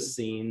of those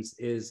scenes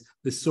is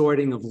the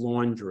sorting of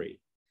laundry.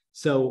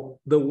 So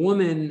the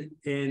woman,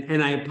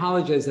 and I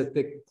apologize that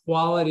the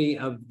quality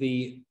of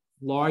the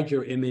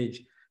larger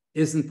image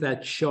isn't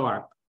that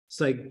sharp.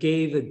 So I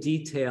gave a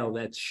detail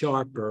that's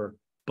sharper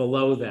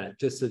below that,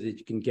 just so that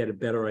you can get a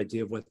better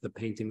idea of what the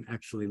painting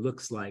actually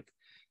looks like.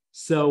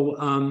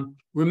 So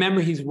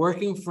remember, he's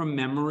working from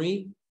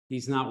memory.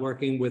 He's not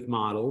working with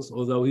models,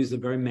 although he's a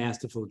very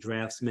masterful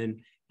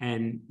draftsman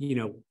and,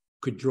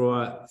 could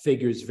draw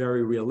figures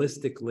very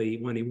realistically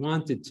when he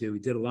wanted to. He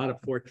did a lot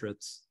of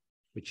portraits,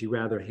 which he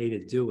rather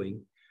hated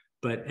doing.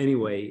 But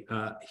anyway,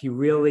 he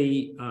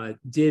really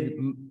did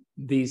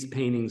these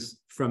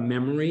paintings from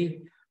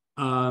memory.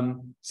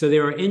 So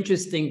there are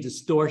interesting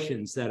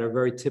distortions that are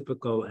very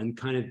typical and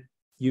kind of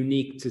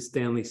unique to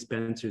Stanley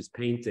Spencer's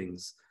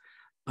paintings.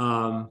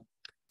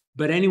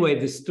 But anyway,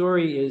 the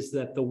story is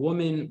that the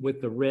woman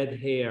with the red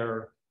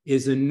hair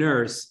is a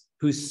nurse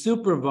who's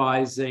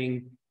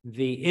supervising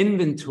the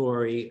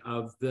inventory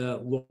of the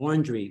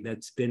laundry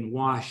that's been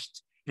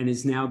washed and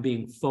is now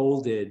being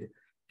folded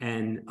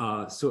and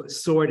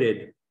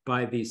sorted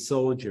by these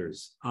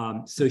soldiers.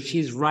 So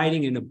she's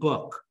writing in a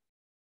book,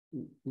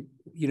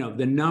 you know,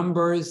 the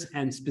numbers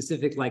and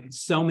specific, like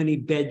so many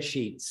bed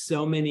sheets,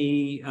 so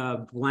many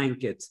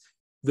blankets.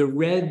 The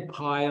red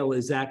pile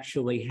is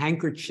actually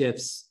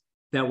handkerchiefs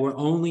that were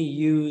only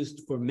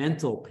used for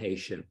mental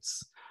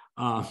patients.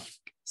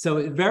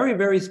 So very,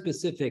 very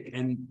specific.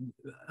 And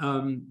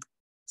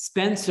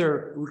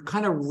Spencer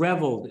kind of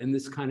reveled in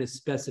this kind of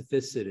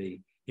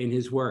specificity in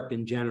his work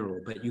in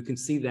general, but you can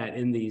see that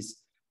in these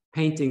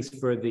paintings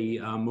for the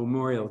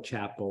memorial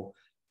chapel.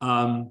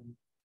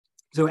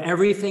 So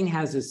everything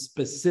has a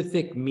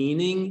specific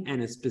meaning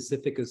and a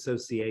specific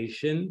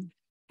association.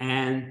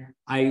 And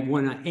I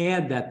want to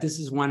add that this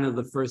is one of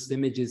the first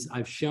images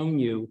I've shown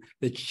you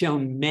that's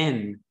shown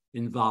men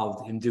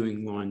involved in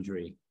doing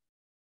laundry.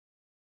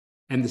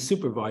 And the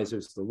supervisor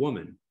is the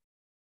woman.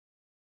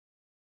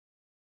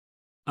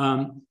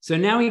 So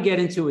now we get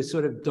into a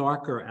sort of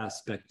darker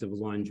aspect of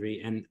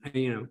laundry, and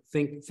you know,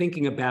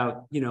 thinking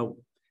about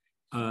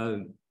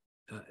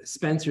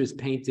Spencer's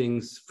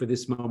paintings for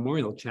this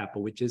memorial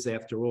chapel, which is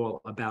after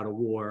all about a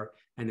war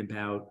and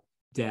about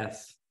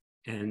death.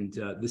 And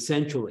the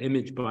central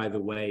image, by the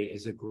way,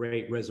 is a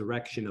great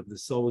resurrection of the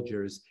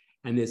soldiers,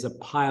 and there's a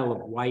pile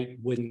of white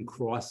wooden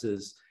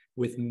crosses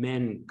with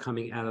men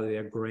coming out of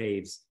their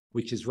graves,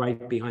 which is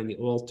right behind the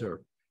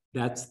altar.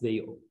 That's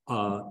the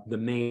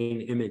main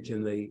image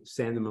in the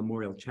Sandham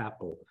Memorial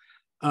Chapel.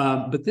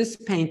 But this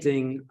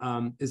painting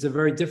is a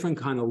very different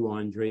kind of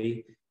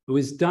laundry. It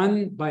was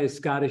done by a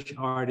Scottish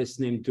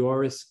artist named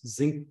Doris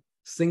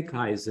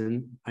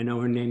Zinkhuizen. I know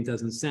her name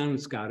doesn't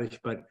sound Scottish,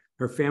 but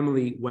her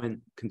family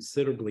went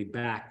considerably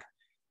back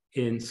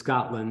in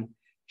Scotland.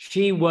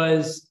 She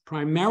was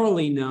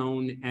primarily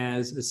known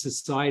as a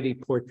society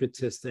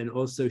portraitist, and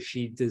also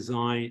she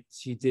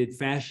did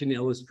fashion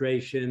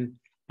illustration,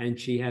 and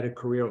she had a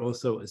career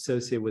also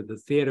associated with the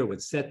theater,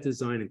 with set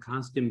design and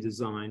costume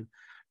design.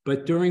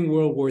 But during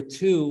World War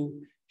II,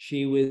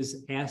 she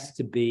was asked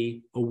to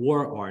be a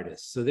war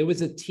artist. So there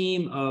was a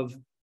team of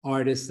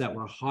artists that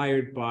were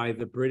hired by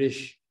the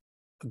British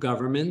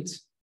government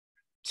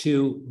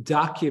to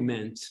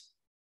document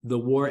the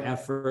war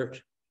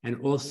effort and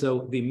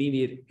also the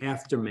immediate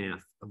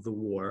aftermath of the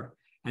war.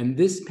 And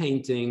this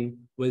painting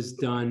was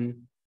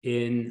done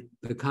in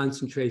the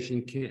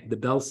concentration camp, the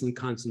Belsen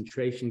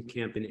concentration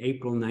camp in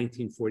April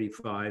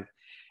 1945.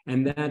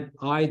 And that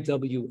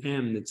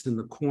IWM that's in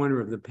the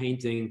corner of the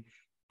painting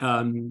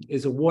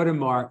is a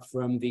watermark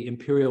from the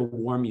Imperial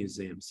War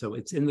Museum. So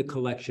it's in the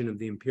collection of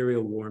the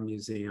Imperial War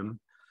Museum.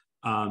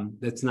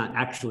 That's not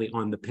actually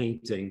on the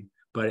painting,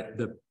 but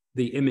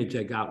the image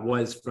I got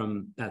was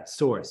from that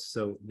source.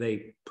 So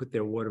they put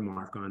their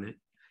watermark on it.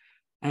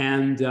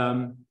 And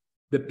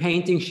the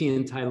painting she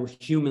entitled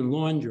Human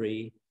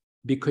Laundry,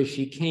 because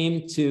she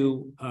came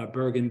to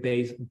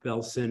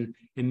Bergen-Belsen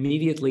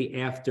immediately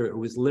after it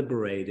was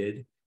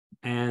liberated.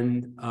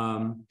 And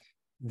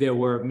there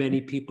were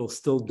many people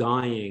still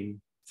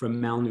dying from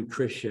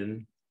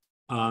malnutrition.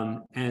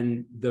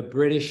 And the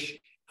British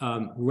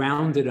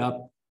rounded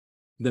up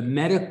the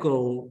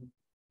medical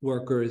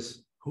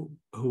workers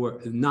who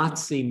were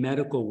Nazi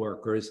medical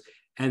workers,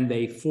 and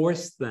they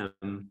forced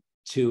them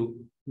to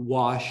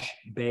wash,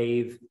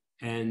 bathe,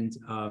 and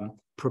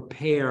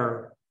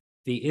prepare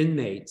the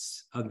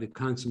inmates of the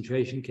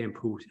concentration camp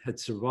who had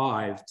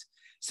survived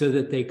so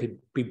that they could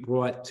be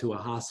brought to a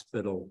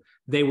hospital.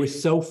 They were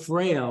so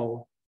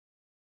frail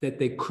that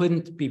they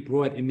couldn't be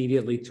brought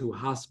immediately to a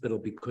hospital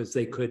because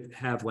they could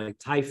have like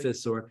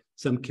typhus or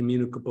some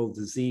communicable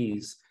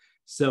disease.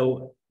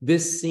 So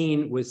this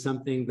scene was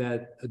something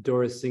that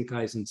Doris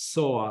Zinkhuizen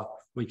saw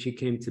when she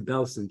came to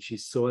Belsen. She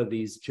saw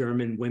these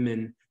German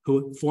women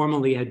who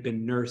formerly had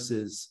been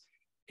nurses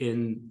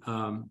in,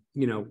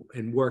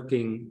 and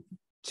working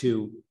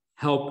to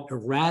help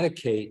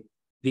eradicate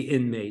the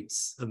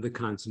inmates of the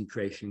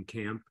concentration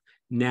camp.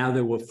 Now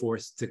they were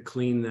forced to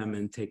clean them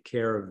and take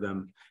care of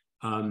them.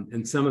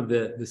 And some of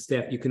the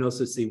staff, you can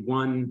also see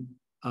one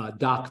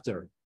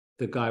doctor,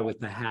 the guy with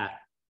the hat,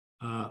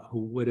 who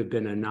would have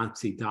been a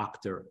Nazi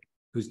doctor,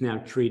 who's now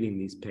treating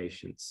these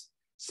patients.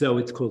 So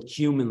it's called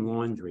Human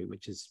Laundry,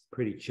 which is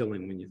pretty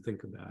chilling when you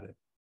think about it.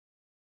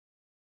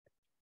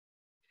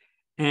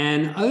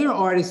 And other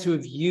artists who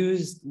have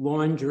used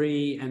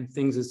laundry and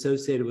things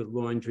associated with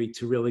laundry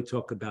to really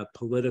talk about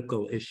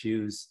political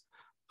issues.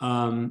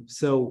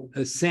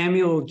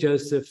 Samuel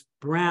Joseph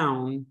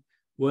Brown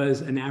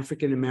was an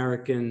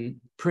African-American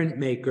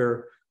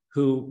printmaker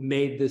who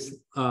made this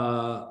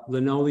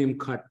linoleum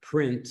cut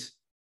print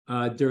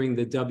during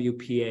the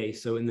WPA,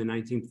 so in the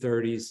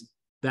 1930s.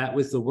 That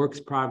was the Works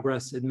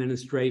Progress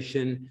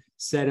Administration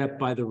set up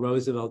by the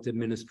Roosevelt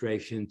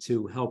administration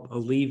to help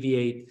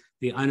alleviate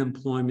the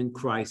unemployment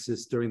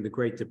crisis during the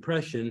Great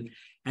Depression.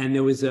 And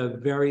there was a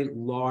very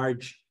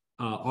large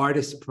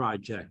artist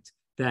project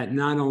that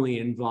not only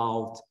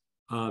involved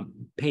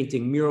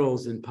painting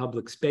murals in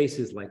public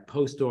spaces like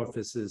post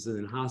offices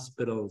and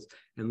hospitals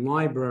and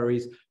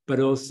libraries, but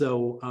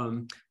also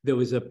there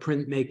was a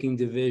printmaking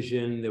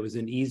division, there was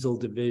an easel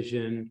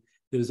division,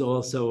 there was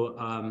also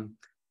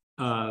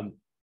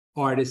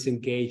artists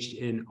engaged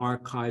in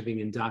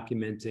archiving and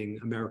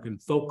documenting American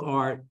folk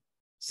art.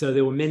 So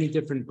there were many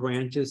different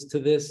branches to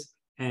this,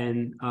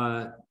 and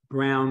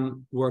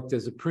Brown worked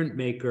as a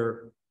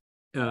printmaker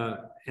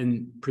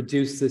and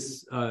produced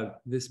this,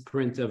 this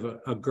print of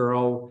a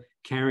girl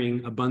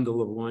carrying a bundle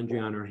of laundry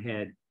on her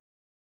head.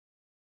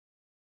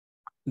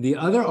 The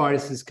other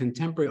artist is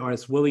contemporary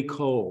artist Willie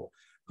Cole,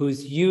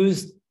 who's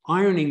used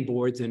ironing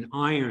boards and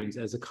irons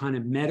as a kind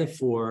of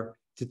metaphor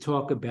to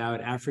talk about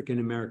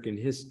African-American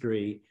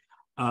history.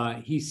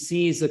 He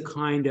sees a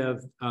kind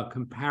of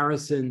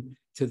comparison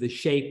to the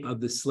shape of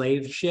the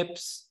slave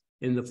ships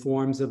in the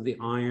forms of the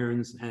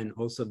irons and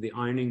also the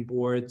ironing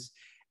boards.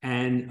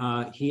 And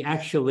he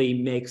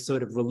actually makes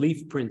sort of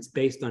relief prints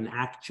based on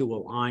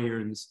actual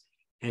irons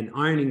and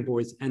ironing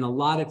boards. And a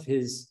lot of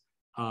his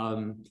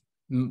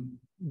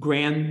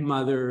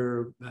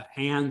grandmother,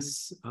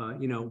 aunts,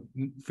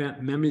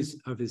 members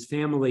of his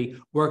family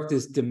worked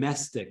as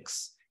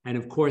domestics. And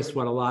of course,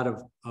 what a lot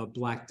of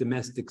Black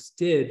domestics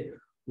did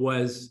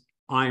was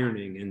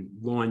ironing and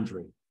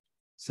laundry.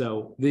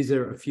 So these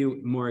are a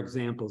few more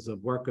examples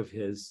of work of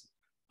his.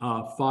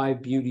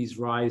 Five Beauties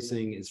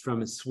Rising is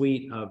from a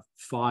suite of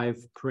 5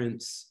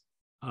 prints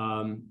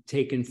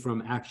taken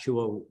from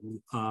actual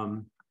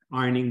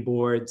ironing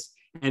boards,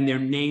 and they're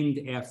named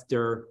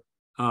after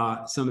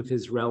some of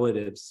his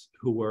relatives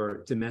who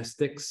were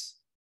domestics.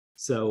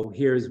 So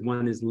here's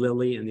one is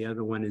Lily and the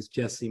other one is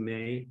Jessie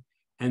May.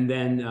 And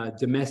then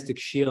Domestic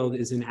Shield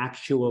is an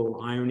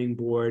actual ironing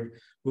board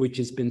which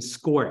has been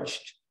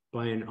scorched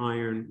by an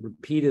iron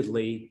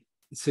repeatedly,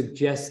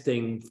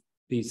 suggesting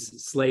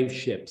these slave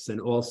ships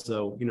and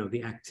also,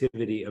 the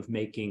activity of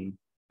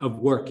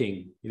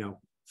working,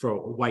 for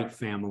white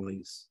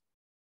families.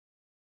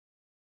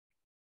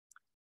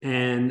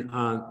 And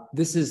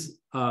this is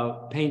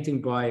a painting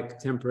by a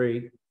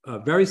contemporary,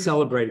 very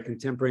celebrated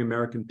contemporary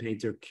American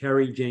painter,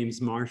 Kerry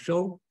James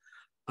Marshal.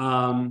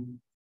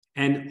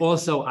 And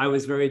also I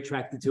was very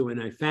attracted to it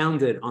when I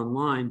found it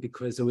online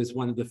because it was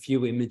one of the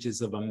few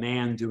images of a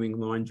man doing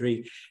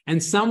laundry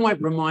and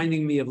somewhat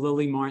reminding me of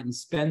Lily Martin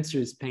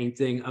Spencer's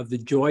painting of the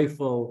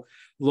joyful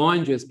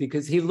laundress,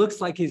 because he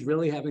looks like he's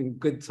really having a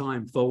good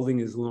time folding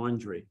his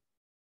laundry.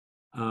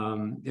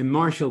 And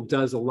Marshall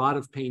does a lot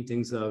of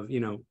paintings of,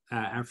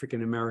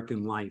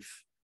 African-American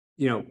life,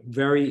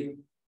 very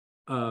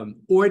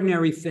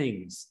ordinary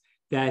things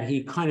that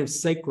he kind of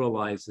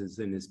sacralizes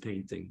in his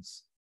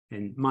paintings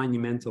and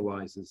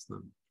monumentalizes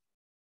them.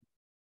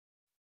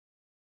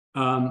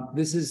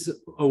 This is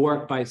a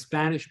work by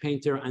Spanish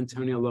painter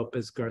Antonio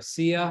Lopez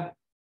Garcia.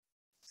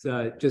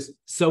 It's just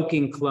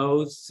soaking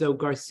clothes. So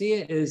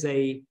Garcia is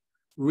a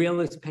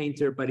realist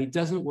painter, but he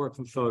doesn't work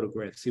from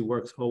photographs. He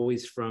works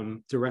always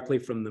directly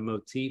from the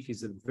motif.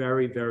 He's a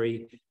very,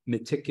 very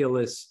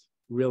meticulous,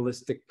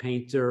 realistic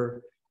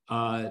painter.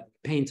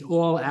 Paints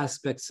all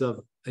aspects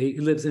of, he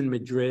lives in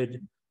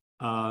Madrid.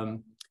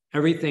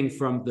 Everything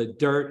from the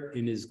dirt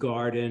in his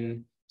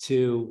garden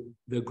to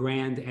the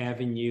grand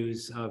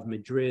avenues of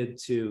Madrid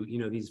to,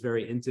 these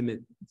very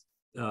intimate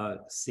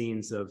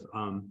scenes of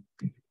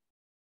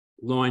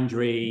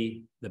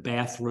laundry, the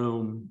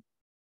bathroom.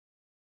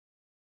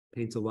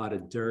 Paints a lot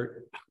of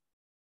dirt.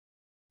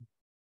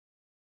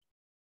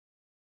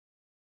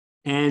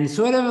 And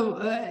sort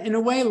of, in a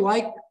way,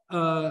 like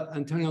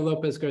Antonio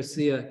Lopez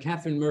Garcia,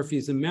 Catherine Murphy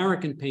is an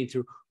American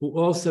painter who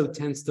also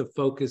tends to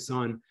focus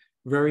on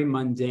very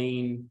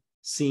mundane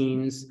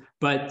scenes,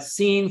 but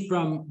seen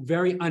from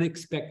very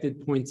unexpected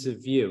points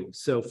of view.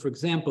 So for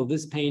example,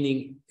 this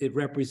painting, it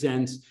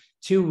represents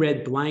 2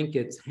 red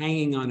blankets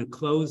hanging on a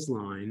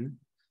clothesline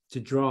to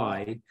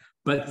dry,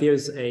 but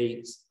there's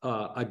a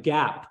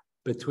gap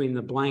between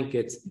the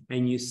blankets,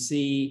 and you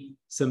see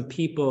some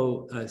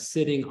people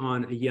sitting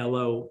on a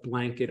yellow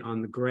blanket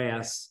on the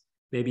grass,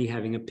 maybe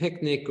having a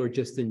picnic or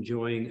just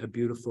enjoying a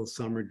beautiful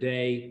summer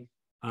day.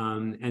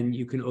 And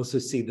you can also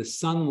see the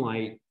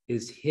sunlight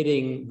is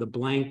hitting the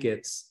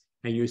blankets,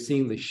 and you're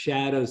seeing the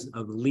shadows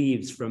of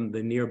leaves from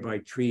the nearby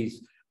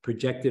trees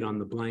projected on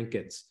the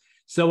blankets.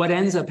 So what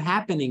ends up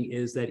happening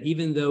is that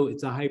even though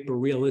it's a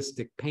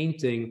hyper-realistic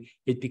painting,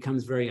 it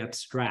becomes very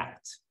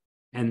abstract.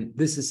 And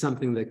this is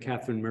something that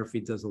Catherine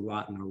Murphy does a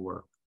lot in her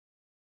work.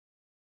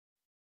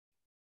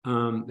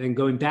 And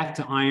going back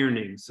to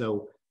ironing,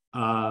 so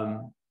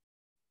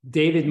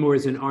David Moore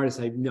is an artist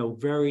I know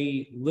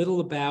very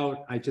little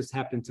about. I just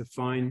happened to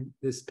find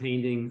this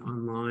painting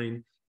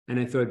online, and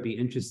I thought it'd be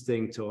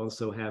interesting to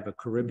also have a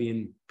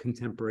Caribbean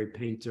contemporary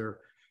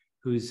painter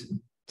who's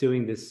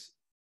doing this,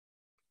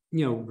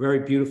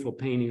 very beautiful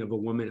painting of a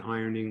woman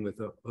ironing with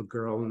a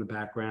girl in the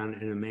background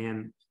and a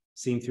man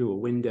seen through a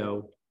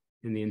window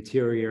in the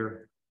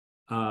interior.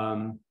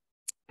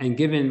 And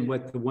given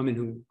what the woman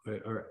who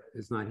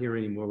is not here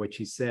anymore, what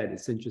she said,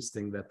 it's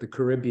interesting that the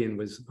Caribbean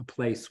was a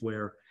place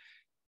where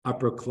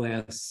upper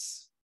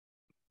class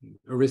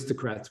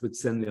aristocrats would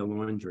send their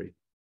laundry.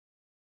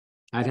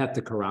 I'd have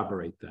to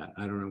corroborate that.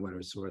 I don't know what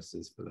our source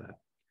is for that.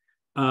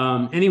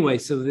 Anyway,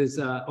 so there's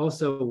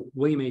also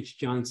William H.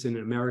 Johnson,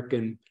 an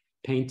American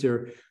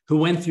painter who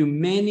went through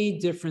many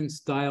different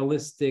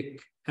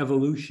stylistic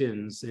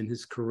evolutions in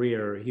his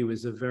career. He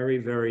was a very,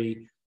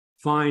 very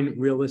fine,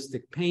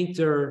 realistic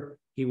painter.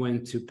 He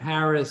went to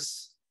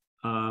Paris.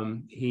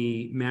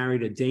 He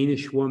married a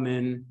Danish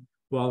woman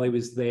while he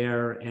was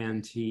there,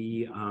 and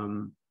he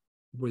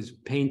was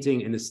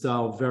painting in a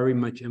style very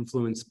much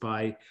influenced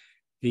by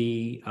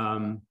the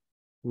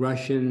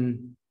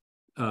Russian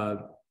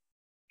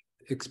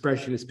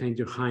expressionist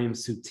painter Chaim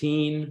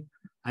Soutine.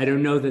 I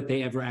don't know that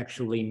they ever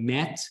actually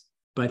met,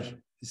 but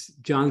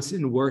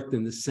Johnson worked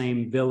in the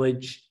same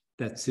village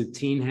that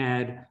Soutine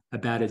had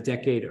about a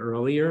decade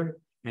earlier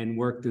and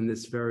worked in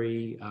this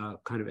very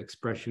kind of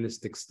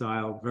expressionistic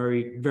style,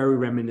 very, very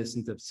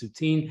reminiscent of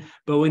Soutine.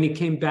 But when he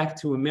came back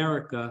to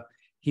America,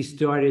 he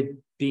started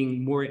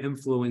being more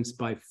influenced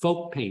by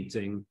folk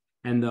painting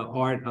and the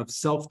art of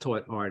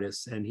self-taught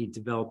artists. And he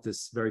developed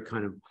this very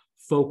kind of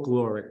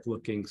folkloric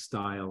looking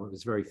style. It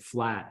was very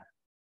flat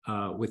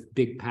with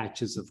big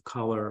patches of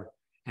color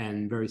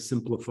and very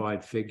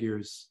simplified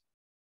figures.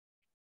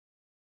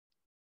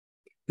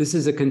 This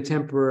is a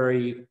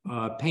contemporary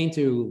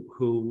painter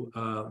who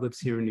lives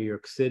here in New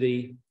York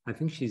City. I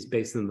think she's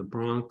based in the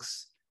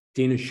Bronx,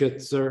 Dina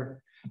Schutzer.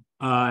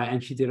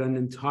 And she did an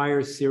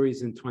entire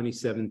series in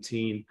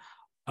 2017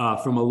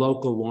 from a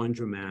local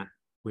laundromat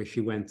where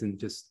she went and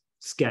just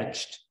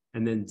sketched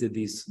and then did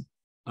these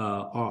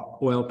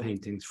oil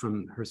paintings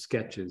from her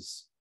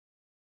sketches.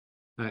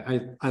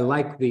 I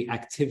like the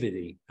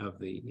activity of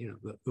the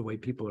way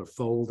people are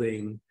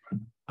folding.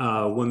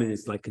 Women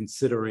is like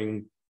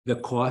considering the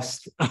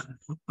cost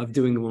of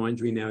doing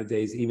laundry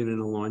nowadays, even in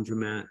a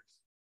laundromat.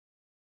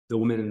 The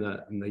woman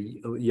in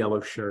the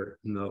yellow shirt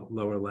in the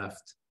lower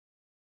left.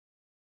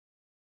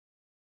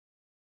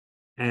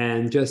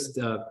 And just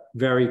a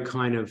very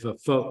kind of a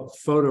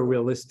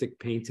photorealistic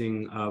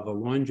painting of a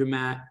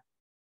laundromat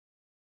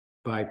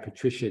by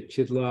Patricia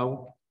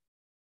Chidlow.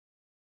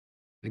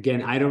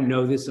 Again, I don't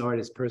know this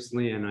artist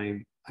personally, and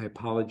I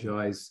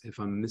apologize if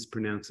I'm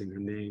mispronouncing her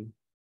name.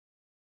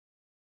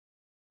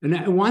 And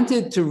I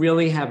wanted to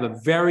really have a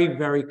very,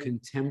 very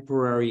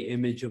contemporary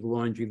image of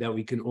laundry that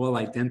we can all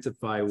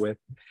identify with.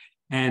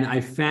 And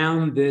I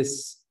found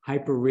this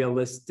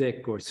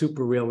hyper-realistic or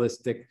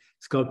super-realistic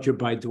sculpture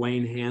by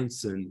Dwayne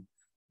Hanson,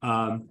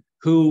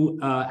 who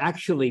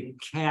actually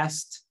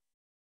cast,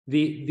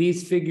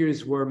 these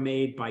figures were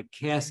made by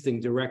casting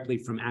directly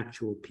from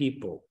actual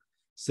people.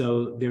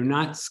 So they're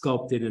not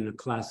sculpted in a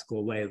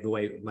classical way, the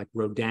way like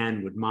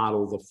Rodin would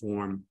model the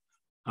form,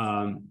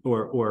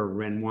 or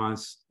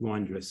Renoir's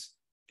laundress.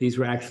 These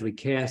were actually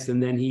cast,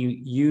 and then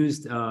he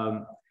used, I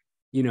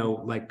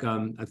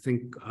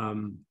think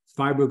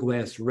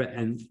fiberglass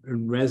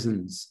and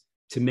resins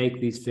to make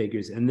these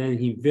figures, and then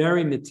he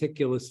very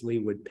meticulously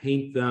would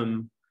paint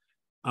them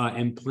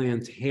and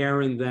plant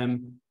hair in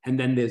them. And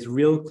then there's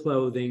real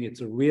clothing. It's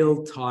a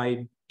real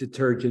Tide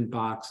detergent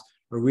box,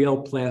 a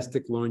real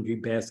plastic laundry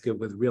basket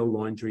with real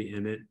laundry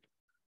in it.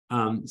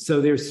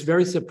 So there's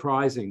very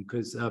surprising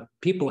because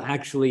people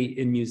actually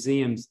in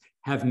museums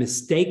have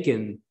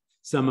mistaken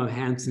some of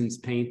Hanson's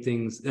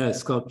paintings,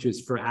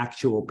 sculptures for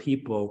actual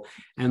people.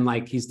 And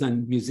like he's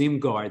done museum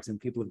guards and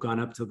people have gone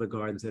up to the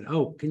guard and said,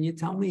 oh, can you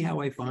tell me how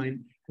I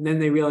find? And then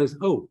they realize,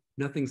 oh,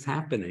 nothing's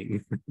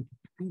happening.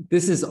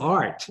 This is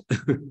art.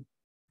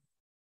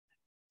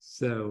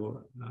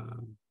 So,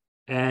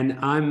 and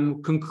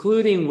I'm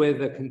concluding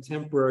with a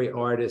contemporary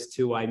artist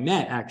who I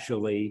met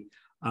actually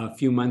a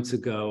few months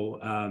ago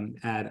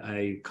at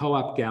a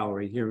co-op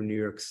gallery here in New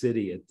York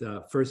City at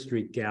the First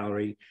Street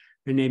Gallery.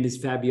 Her name is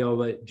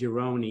Fabiola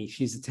Gironi.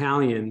 She's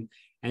Italian,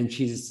 and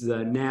she's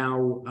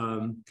now,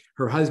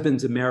 her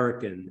husband's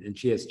American, and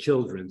she has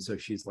children. So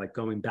she's like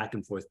going back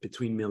and forth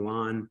between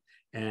Milan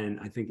and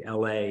I think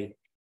LA.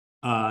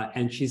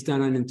 And she's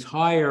done an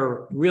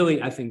entire,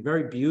 really, I think,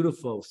 very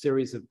beautiful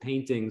series of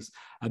paintings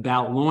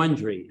about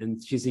laundry.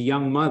 And she's a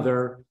young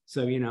mother,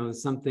 so,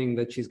 it's something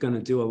that she's going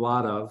to do a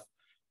lot of.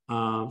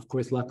 Of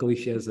course, luckily,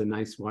 she has a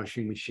nice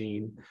washing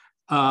machine.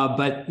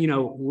 But,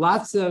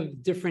 lots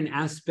of different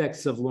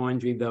aspects of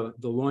laundry, the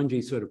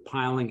laundry sort of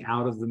piling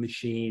out of the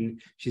machine.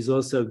 She's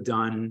also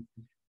done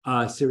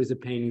a series of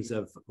paintings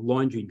of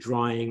laundry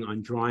drying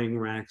on drying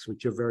racks,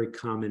 which are very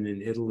common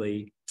in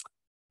Italy.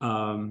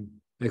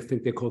 I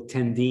think they're called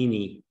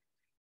tendini.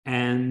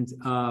 And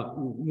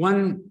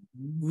one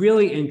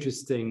really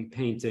interesting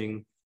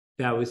painting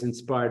that was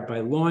inspired by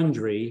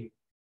laundry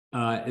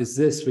is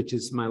this, which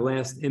is my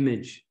last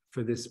image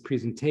for this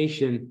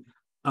presentation.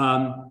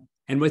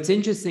 And what's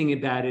interesting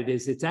about it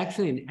is it's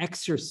actually an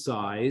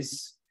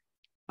exercise.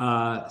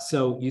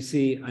 So you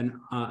see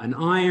an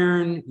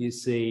iron, you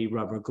see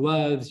rubber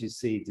gloves, you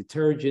see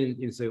detergent,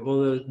 you see all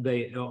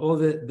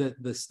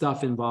the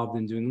stuff involved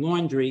in doing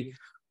laundry,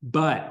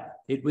 but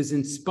it was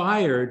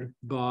inspired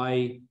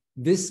by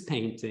this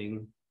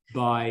painting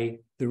by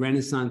the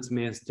Renaissance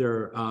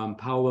master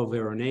Paolo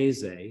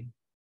Veronese,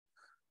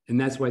 and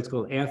that's why it's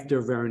called after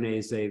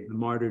Veronese, the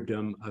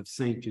martyrdom of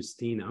Saint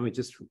Justina. Oh, I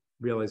just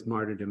realized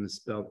martyrdom is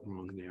spelled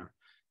wrong there.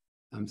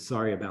 I'm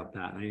sorry about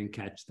that. I didn't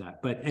catch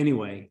that. But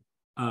anyway,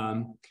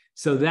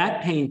 so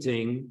that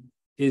painting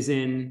is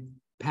in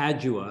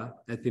Padua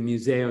at the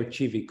Museo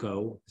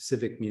Civico,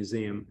 Civic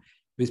Museum.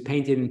 It was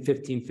painted in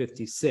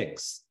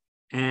 1556.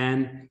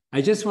 And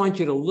I just want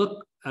you to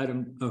look at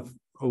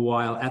a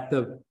while at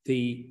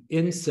the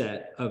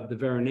inset of the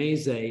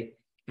Veronese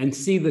and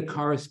see the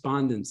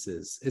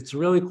correspondences. It's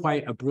really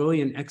quite a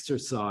brilliant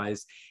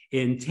exercise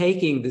in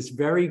taking this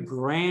very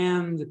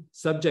grand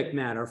subject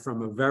matter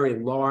from a very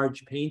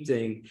large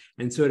painting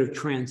and sort of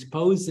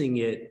transposing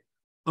it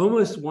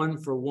almost one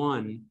for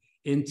one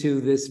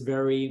into this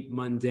very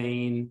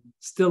mundane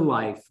still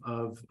life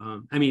of,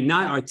 I mean,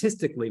 not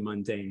artistically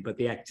mundane, but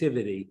the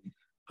activity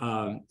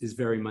is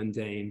very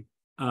mundane.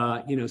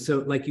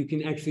 So like you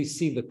can actually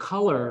see the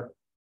color,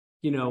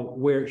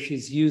 where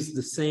she's used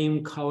the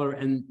same color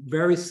and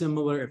very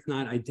similar, if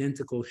not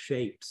identical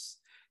shapes,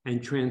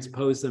 and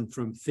transpose them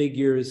from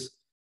figures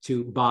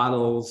to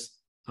bottles,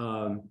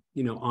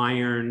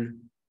 iron,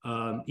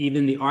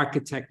 even the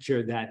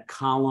architecture, that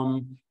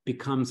column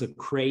becomes a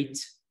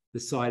crate, the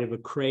side of a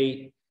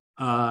crate.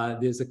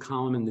 There's a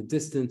column in the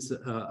distance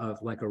of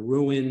like a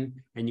ruin,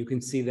 and you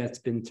can see that's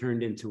been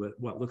turned into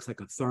what looks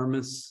like a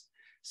thermos.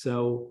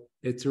 So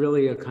it's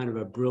really a kind of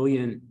a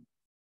brilliant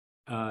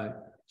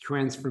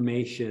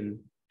transformation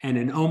and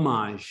an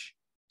homage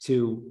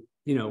to,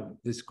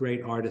 this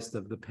great artist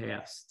of the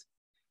past.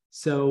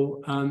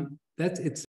 So it's